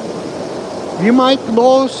 We might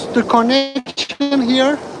lose the connection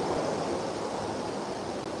here.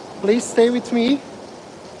 Please stay with me.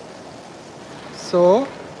 So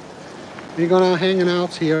we're gonna hang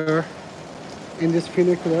out here in this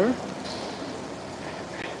funicular,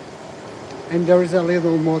 and there is a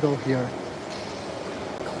little model here.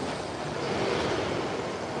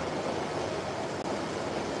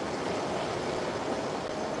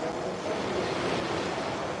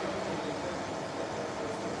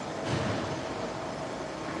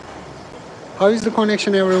 How is the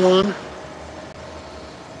connection, everyone?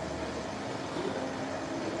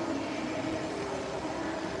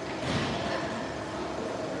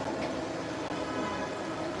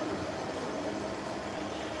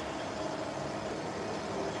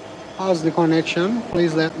 How's the connection?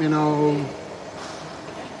 Please let me know.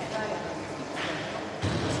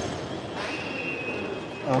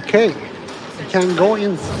 Okay, you can go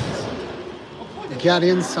inside. Get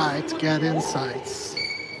inside.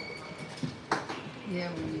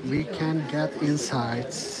 We can get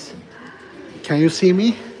inside. Can you see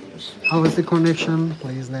me? How is the connection?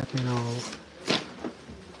 Please let me know.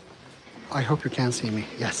 I hope you can see me.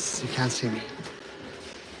 Yes, you can see me.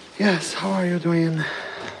 Yes, how are you doing?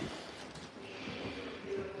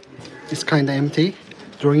 It's kind of empty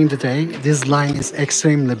during the day. This line is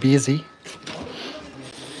extremely busy.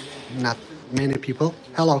 Not many people.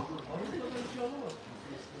 Hello.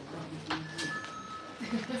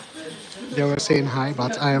 They were saying hi,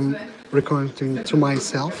 but I am recording to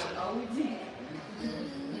myself.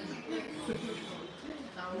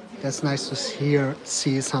 That's nice to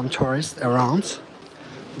see some tourists around.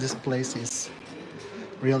 This place is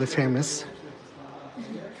really famous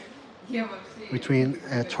between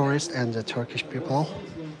tourists and the Turkish people.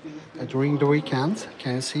 During the weekend,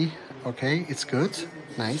 can you see? Okay, it's good,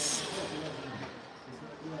 nice.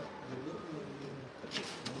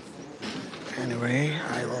 Anyway,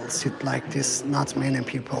 I will sit like this, not many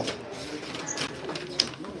people.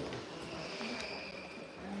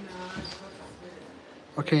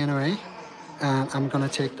 Okay, anyway, I'm gonna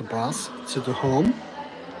take the bus to the home.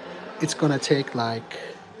 It's gonna take like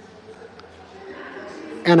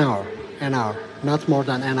an hour, not more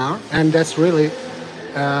than an hour. And that's really,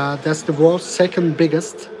 that's the world's second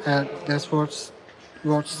biggest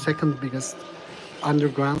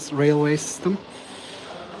underground railway system.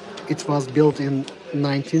 It was built in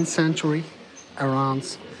 19th century,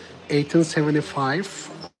 around 1875.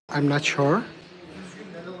 I'm not sure,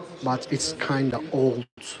 but it's kind of old,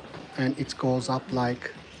 and it goes up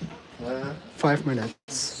like 5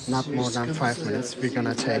 minutes, not more than 5 minutes. We're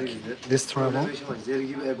gonna take this travel.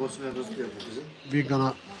 We're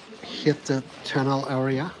gonna hit the tunnel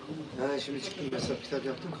area. Ha, şimdi çıktım mesela kitap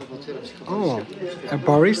yaptım kapatıyorum. Oh, a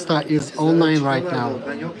barista is online right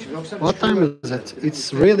now. Ben yok yoksa What time is it?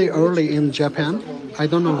 It's really early in Japan. I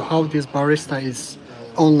don't know how this barista is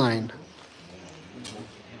online.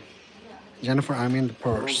 Jennifer, I'm in the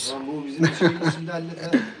purse. bu bizim şeyin içinde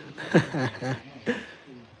hallet.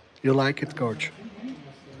 You like it, coach?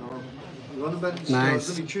 Tamam. Onu ben Nice.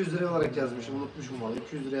 yazdım 200 lira olarak yazmışım. Unutmuşum vallahi.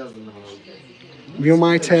 200 lira yazdım ben.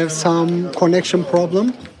 You might have some connection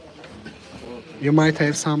problem. You might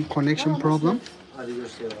have some connection problem. Hadi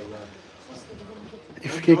göster vallahi.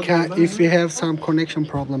 If we have some connection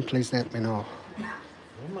problem, please let me know.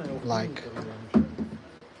 Like,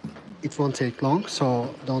 it won't take long, so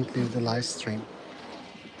don't leave the live stream.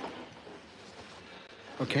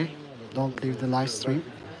 Okay? Don't leave the live stream.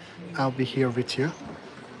 I'll be here with you.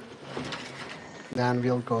 Then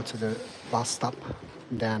we'll go to the bus stop.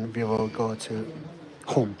 Then we will go to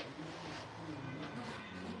home.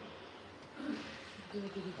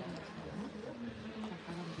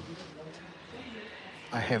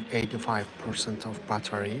 I have 85% of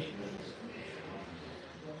battery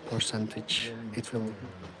percentage. It will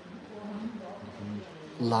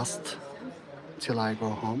last till I go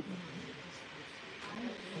home.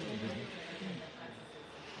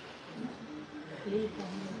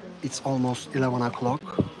 It's almost 11 o'clock.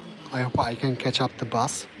 I hope I can catch up the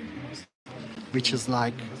bus, which is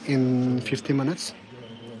like in 50 minutes.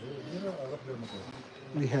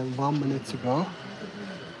 We have 1 minute to go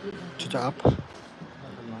to the up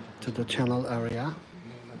to the channel area.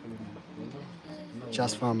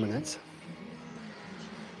 Just 1 minute.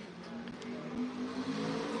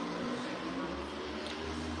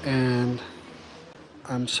 And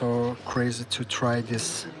I'm so crazy to try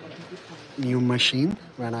this new machine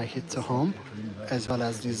when I hit the home, as well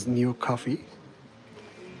as this new coffee.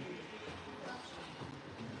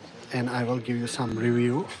 And I will give you some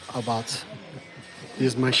review about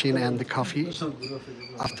this machine and the coffee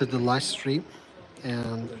after the live stream.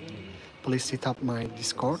 And please hit up my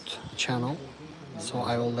Discord channel, so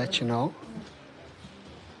I will let you know.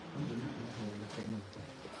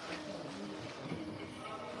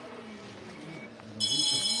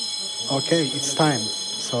 Okay, it's time.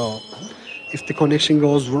 So if the connection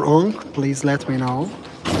goes wrong, please let me know.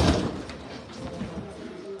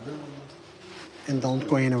 And don't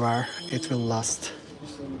go anywhere, it will last.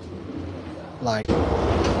 Like,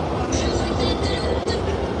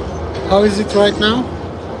 how is it right now?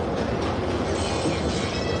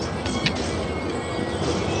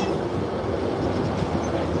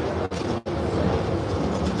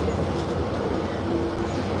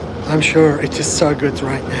 I'm sure it is so good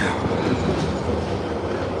right now.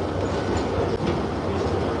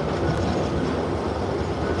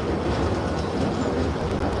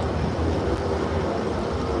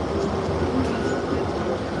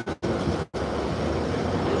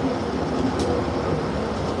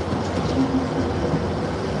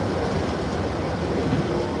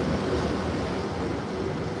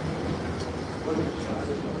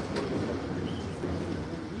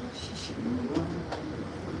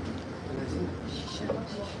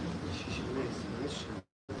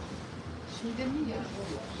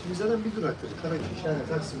 Şimdi zaten bir duraktır. Karaköy, yani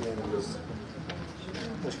Taksim yani burası.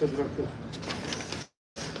 Başka durak yok.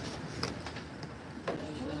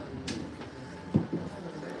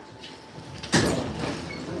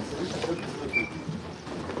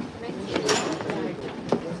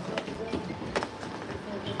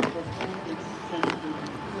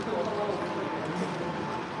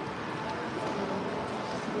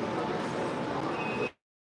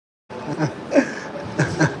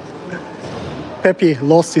 Pepe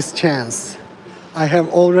lost his chance. I have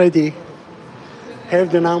already have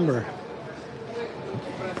the number.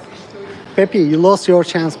 Pepe, you lost your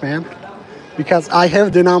chance, man, because I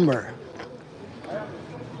have the number.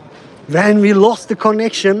 When we lost the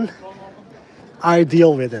connection, I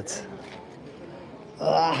deal with it.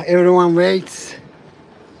 Everyone waits.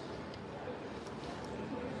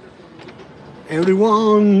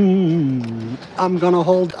 Everyone, I'm gonna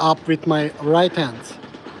hold up with my right hand.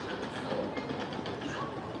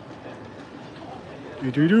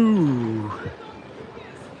 Do-do-do.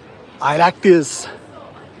 I like this.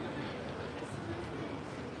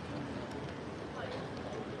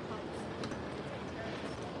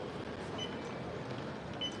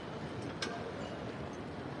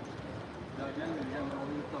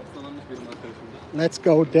 Let's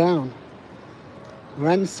go down.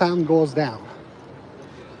 When sun goes down.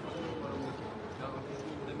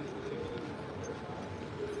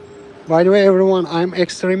 By the way, everyone, I'm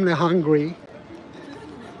extremely hungry.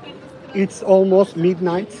 It's almost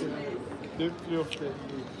midnight.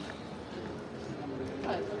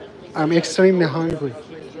 I'm extremely hungry.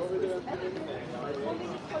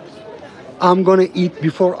 I'm gonna eat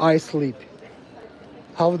before I sleep.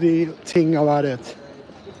 How do you think about it?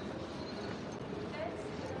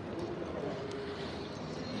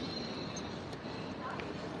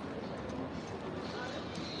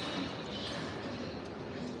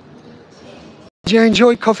 Did you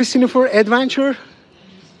enjoy CoffeeSniffer adventure?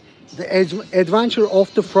 The adventure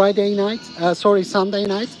of the Friday night, Sunday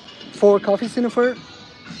night for CoffeeSniffer.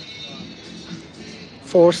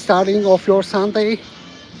 For starting off your Sunday.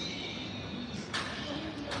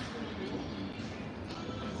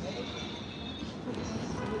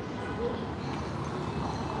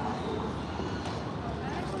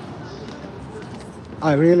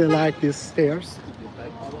 I really like these stairs.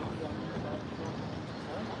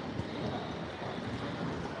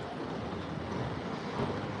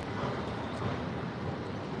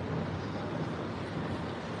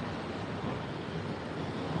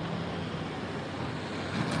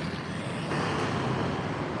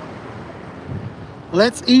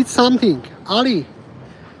 Let's eat something. Ali,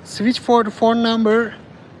 switch for the phone number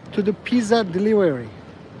to the pizza delivery.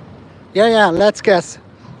 Yeah, let's guess.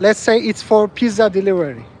 Let's say it's for pizza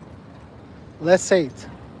delivery. Let's say it.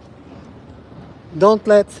 Don't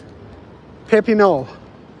let Pepe know.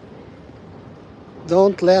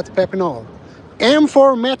 Don't let Pepe know. M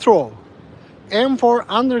for metro. M for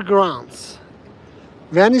undergrounds.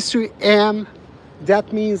 When you see M,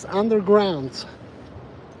 that means underground.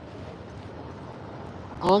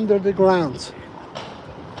 Under the ground.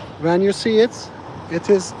 When you see it, it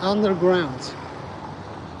is underground.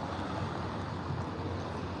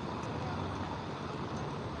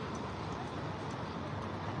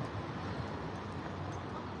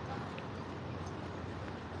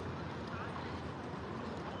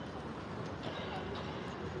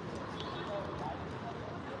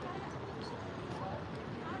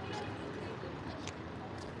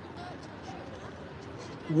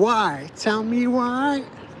 Why? Tell me why.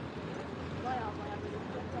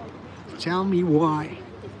 Tell me why.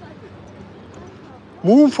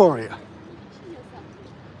 Move for you.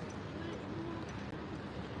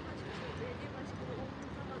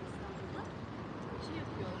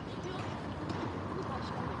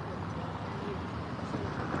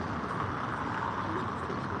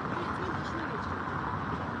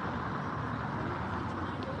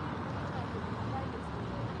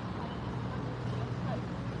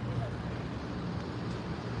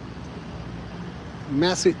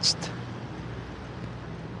 Messaged.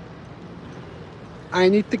 I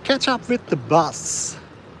need to catch up with the bus.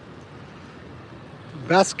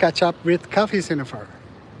 Bus catch up with CoffeeSniffer.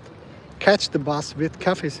 Catch the bus with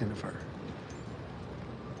CoffeeSniffer.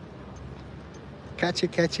 Catchy,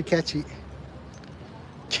 catchy, catchy.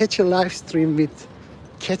 Catch a live stream with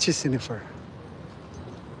CoffeeSniffer.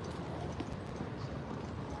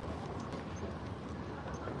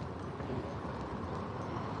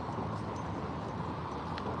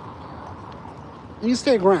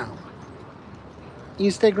 Instagram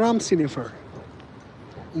Sniffer.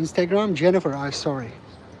 Instagram Jennifer, I'm sorry.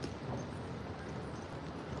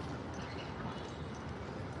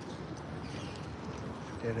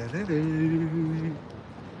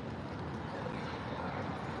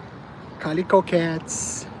 Calico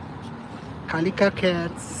cats. Calico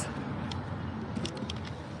cats.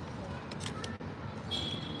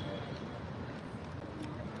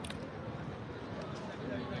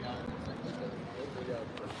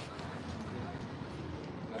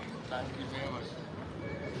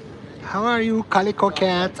 How are you, Calico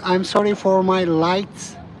Cat? I'm sorry for my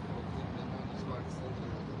lights.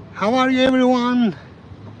 How are you, everyone?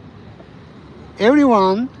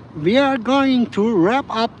 Everyone, we are going to wrap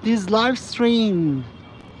up this live stream.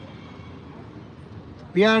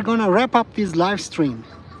 We are gonna wrap up this live stream.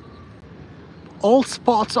 All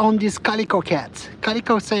spots on this Calico Cat.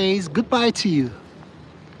 Calico says goodbye to you.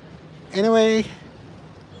 Anyway,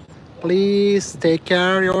 please take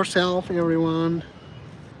care of yourself, everyone.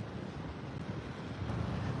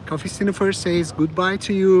 CoffeeSniffer says goodbye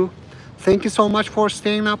to you. Thank you so much for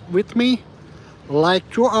staying up with me. Like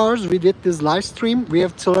 2 hours we did this live stream. We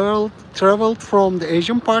have traveled from the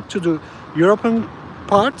Asian part to the European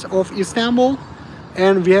part of Istanbul,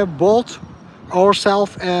 and we have bought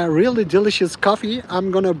ourselves a really delicious coffee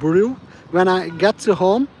I'm gonna brew when I get to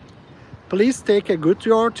home. Please take a good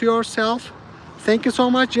care to yourself. Thank you so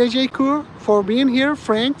much, JJQ, for being here,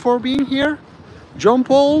 Frank for being here, John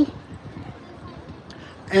Paul,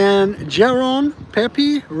 and Jaron,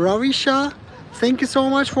 Pepe, Ravisha. Thank you so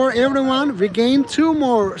much for everyone. We gained 2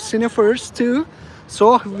 more Sniffers too.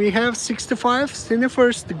 So we have 65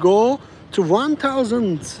 Sniffers to go to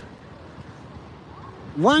 1,000.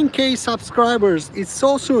 1K subscribers. It's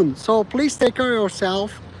so soon. So please take care of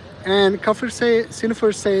yourself. And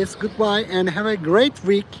CoffeeSniffer says goodbye and have a great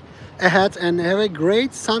week ahead and have a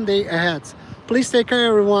great Sunday ahead. Please take care,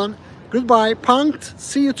 everyone. Goodbye. Punked.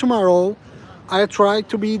 See you tomorrow. I try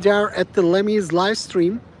to be there at the Lemmy's live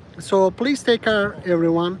stream. So please take care,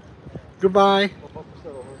 everyone. Goodbye.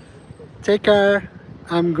 Take care.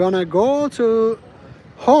 I'm gonna go to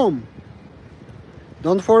home.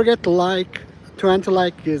 Don't forget to like. 20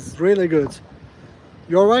 like is really good.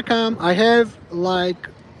 You're welcome. I have like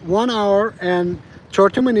 1 hour and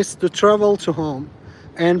 30 minutes to travel to home,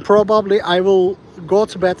 and probably I will go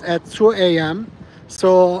to bed at 2 a.m.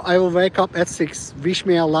 so I will wake up at 6. Wish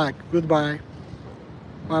me a luck. Goodbye.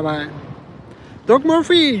 Bye bye. Doc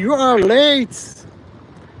Murphy, you are late.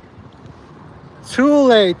 Too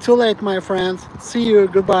late, my friend. See you.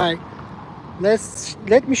 Goodbye.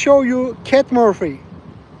 Let me show you Cat Murphy.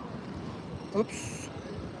 Oops.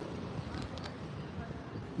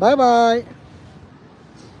 Bye bye.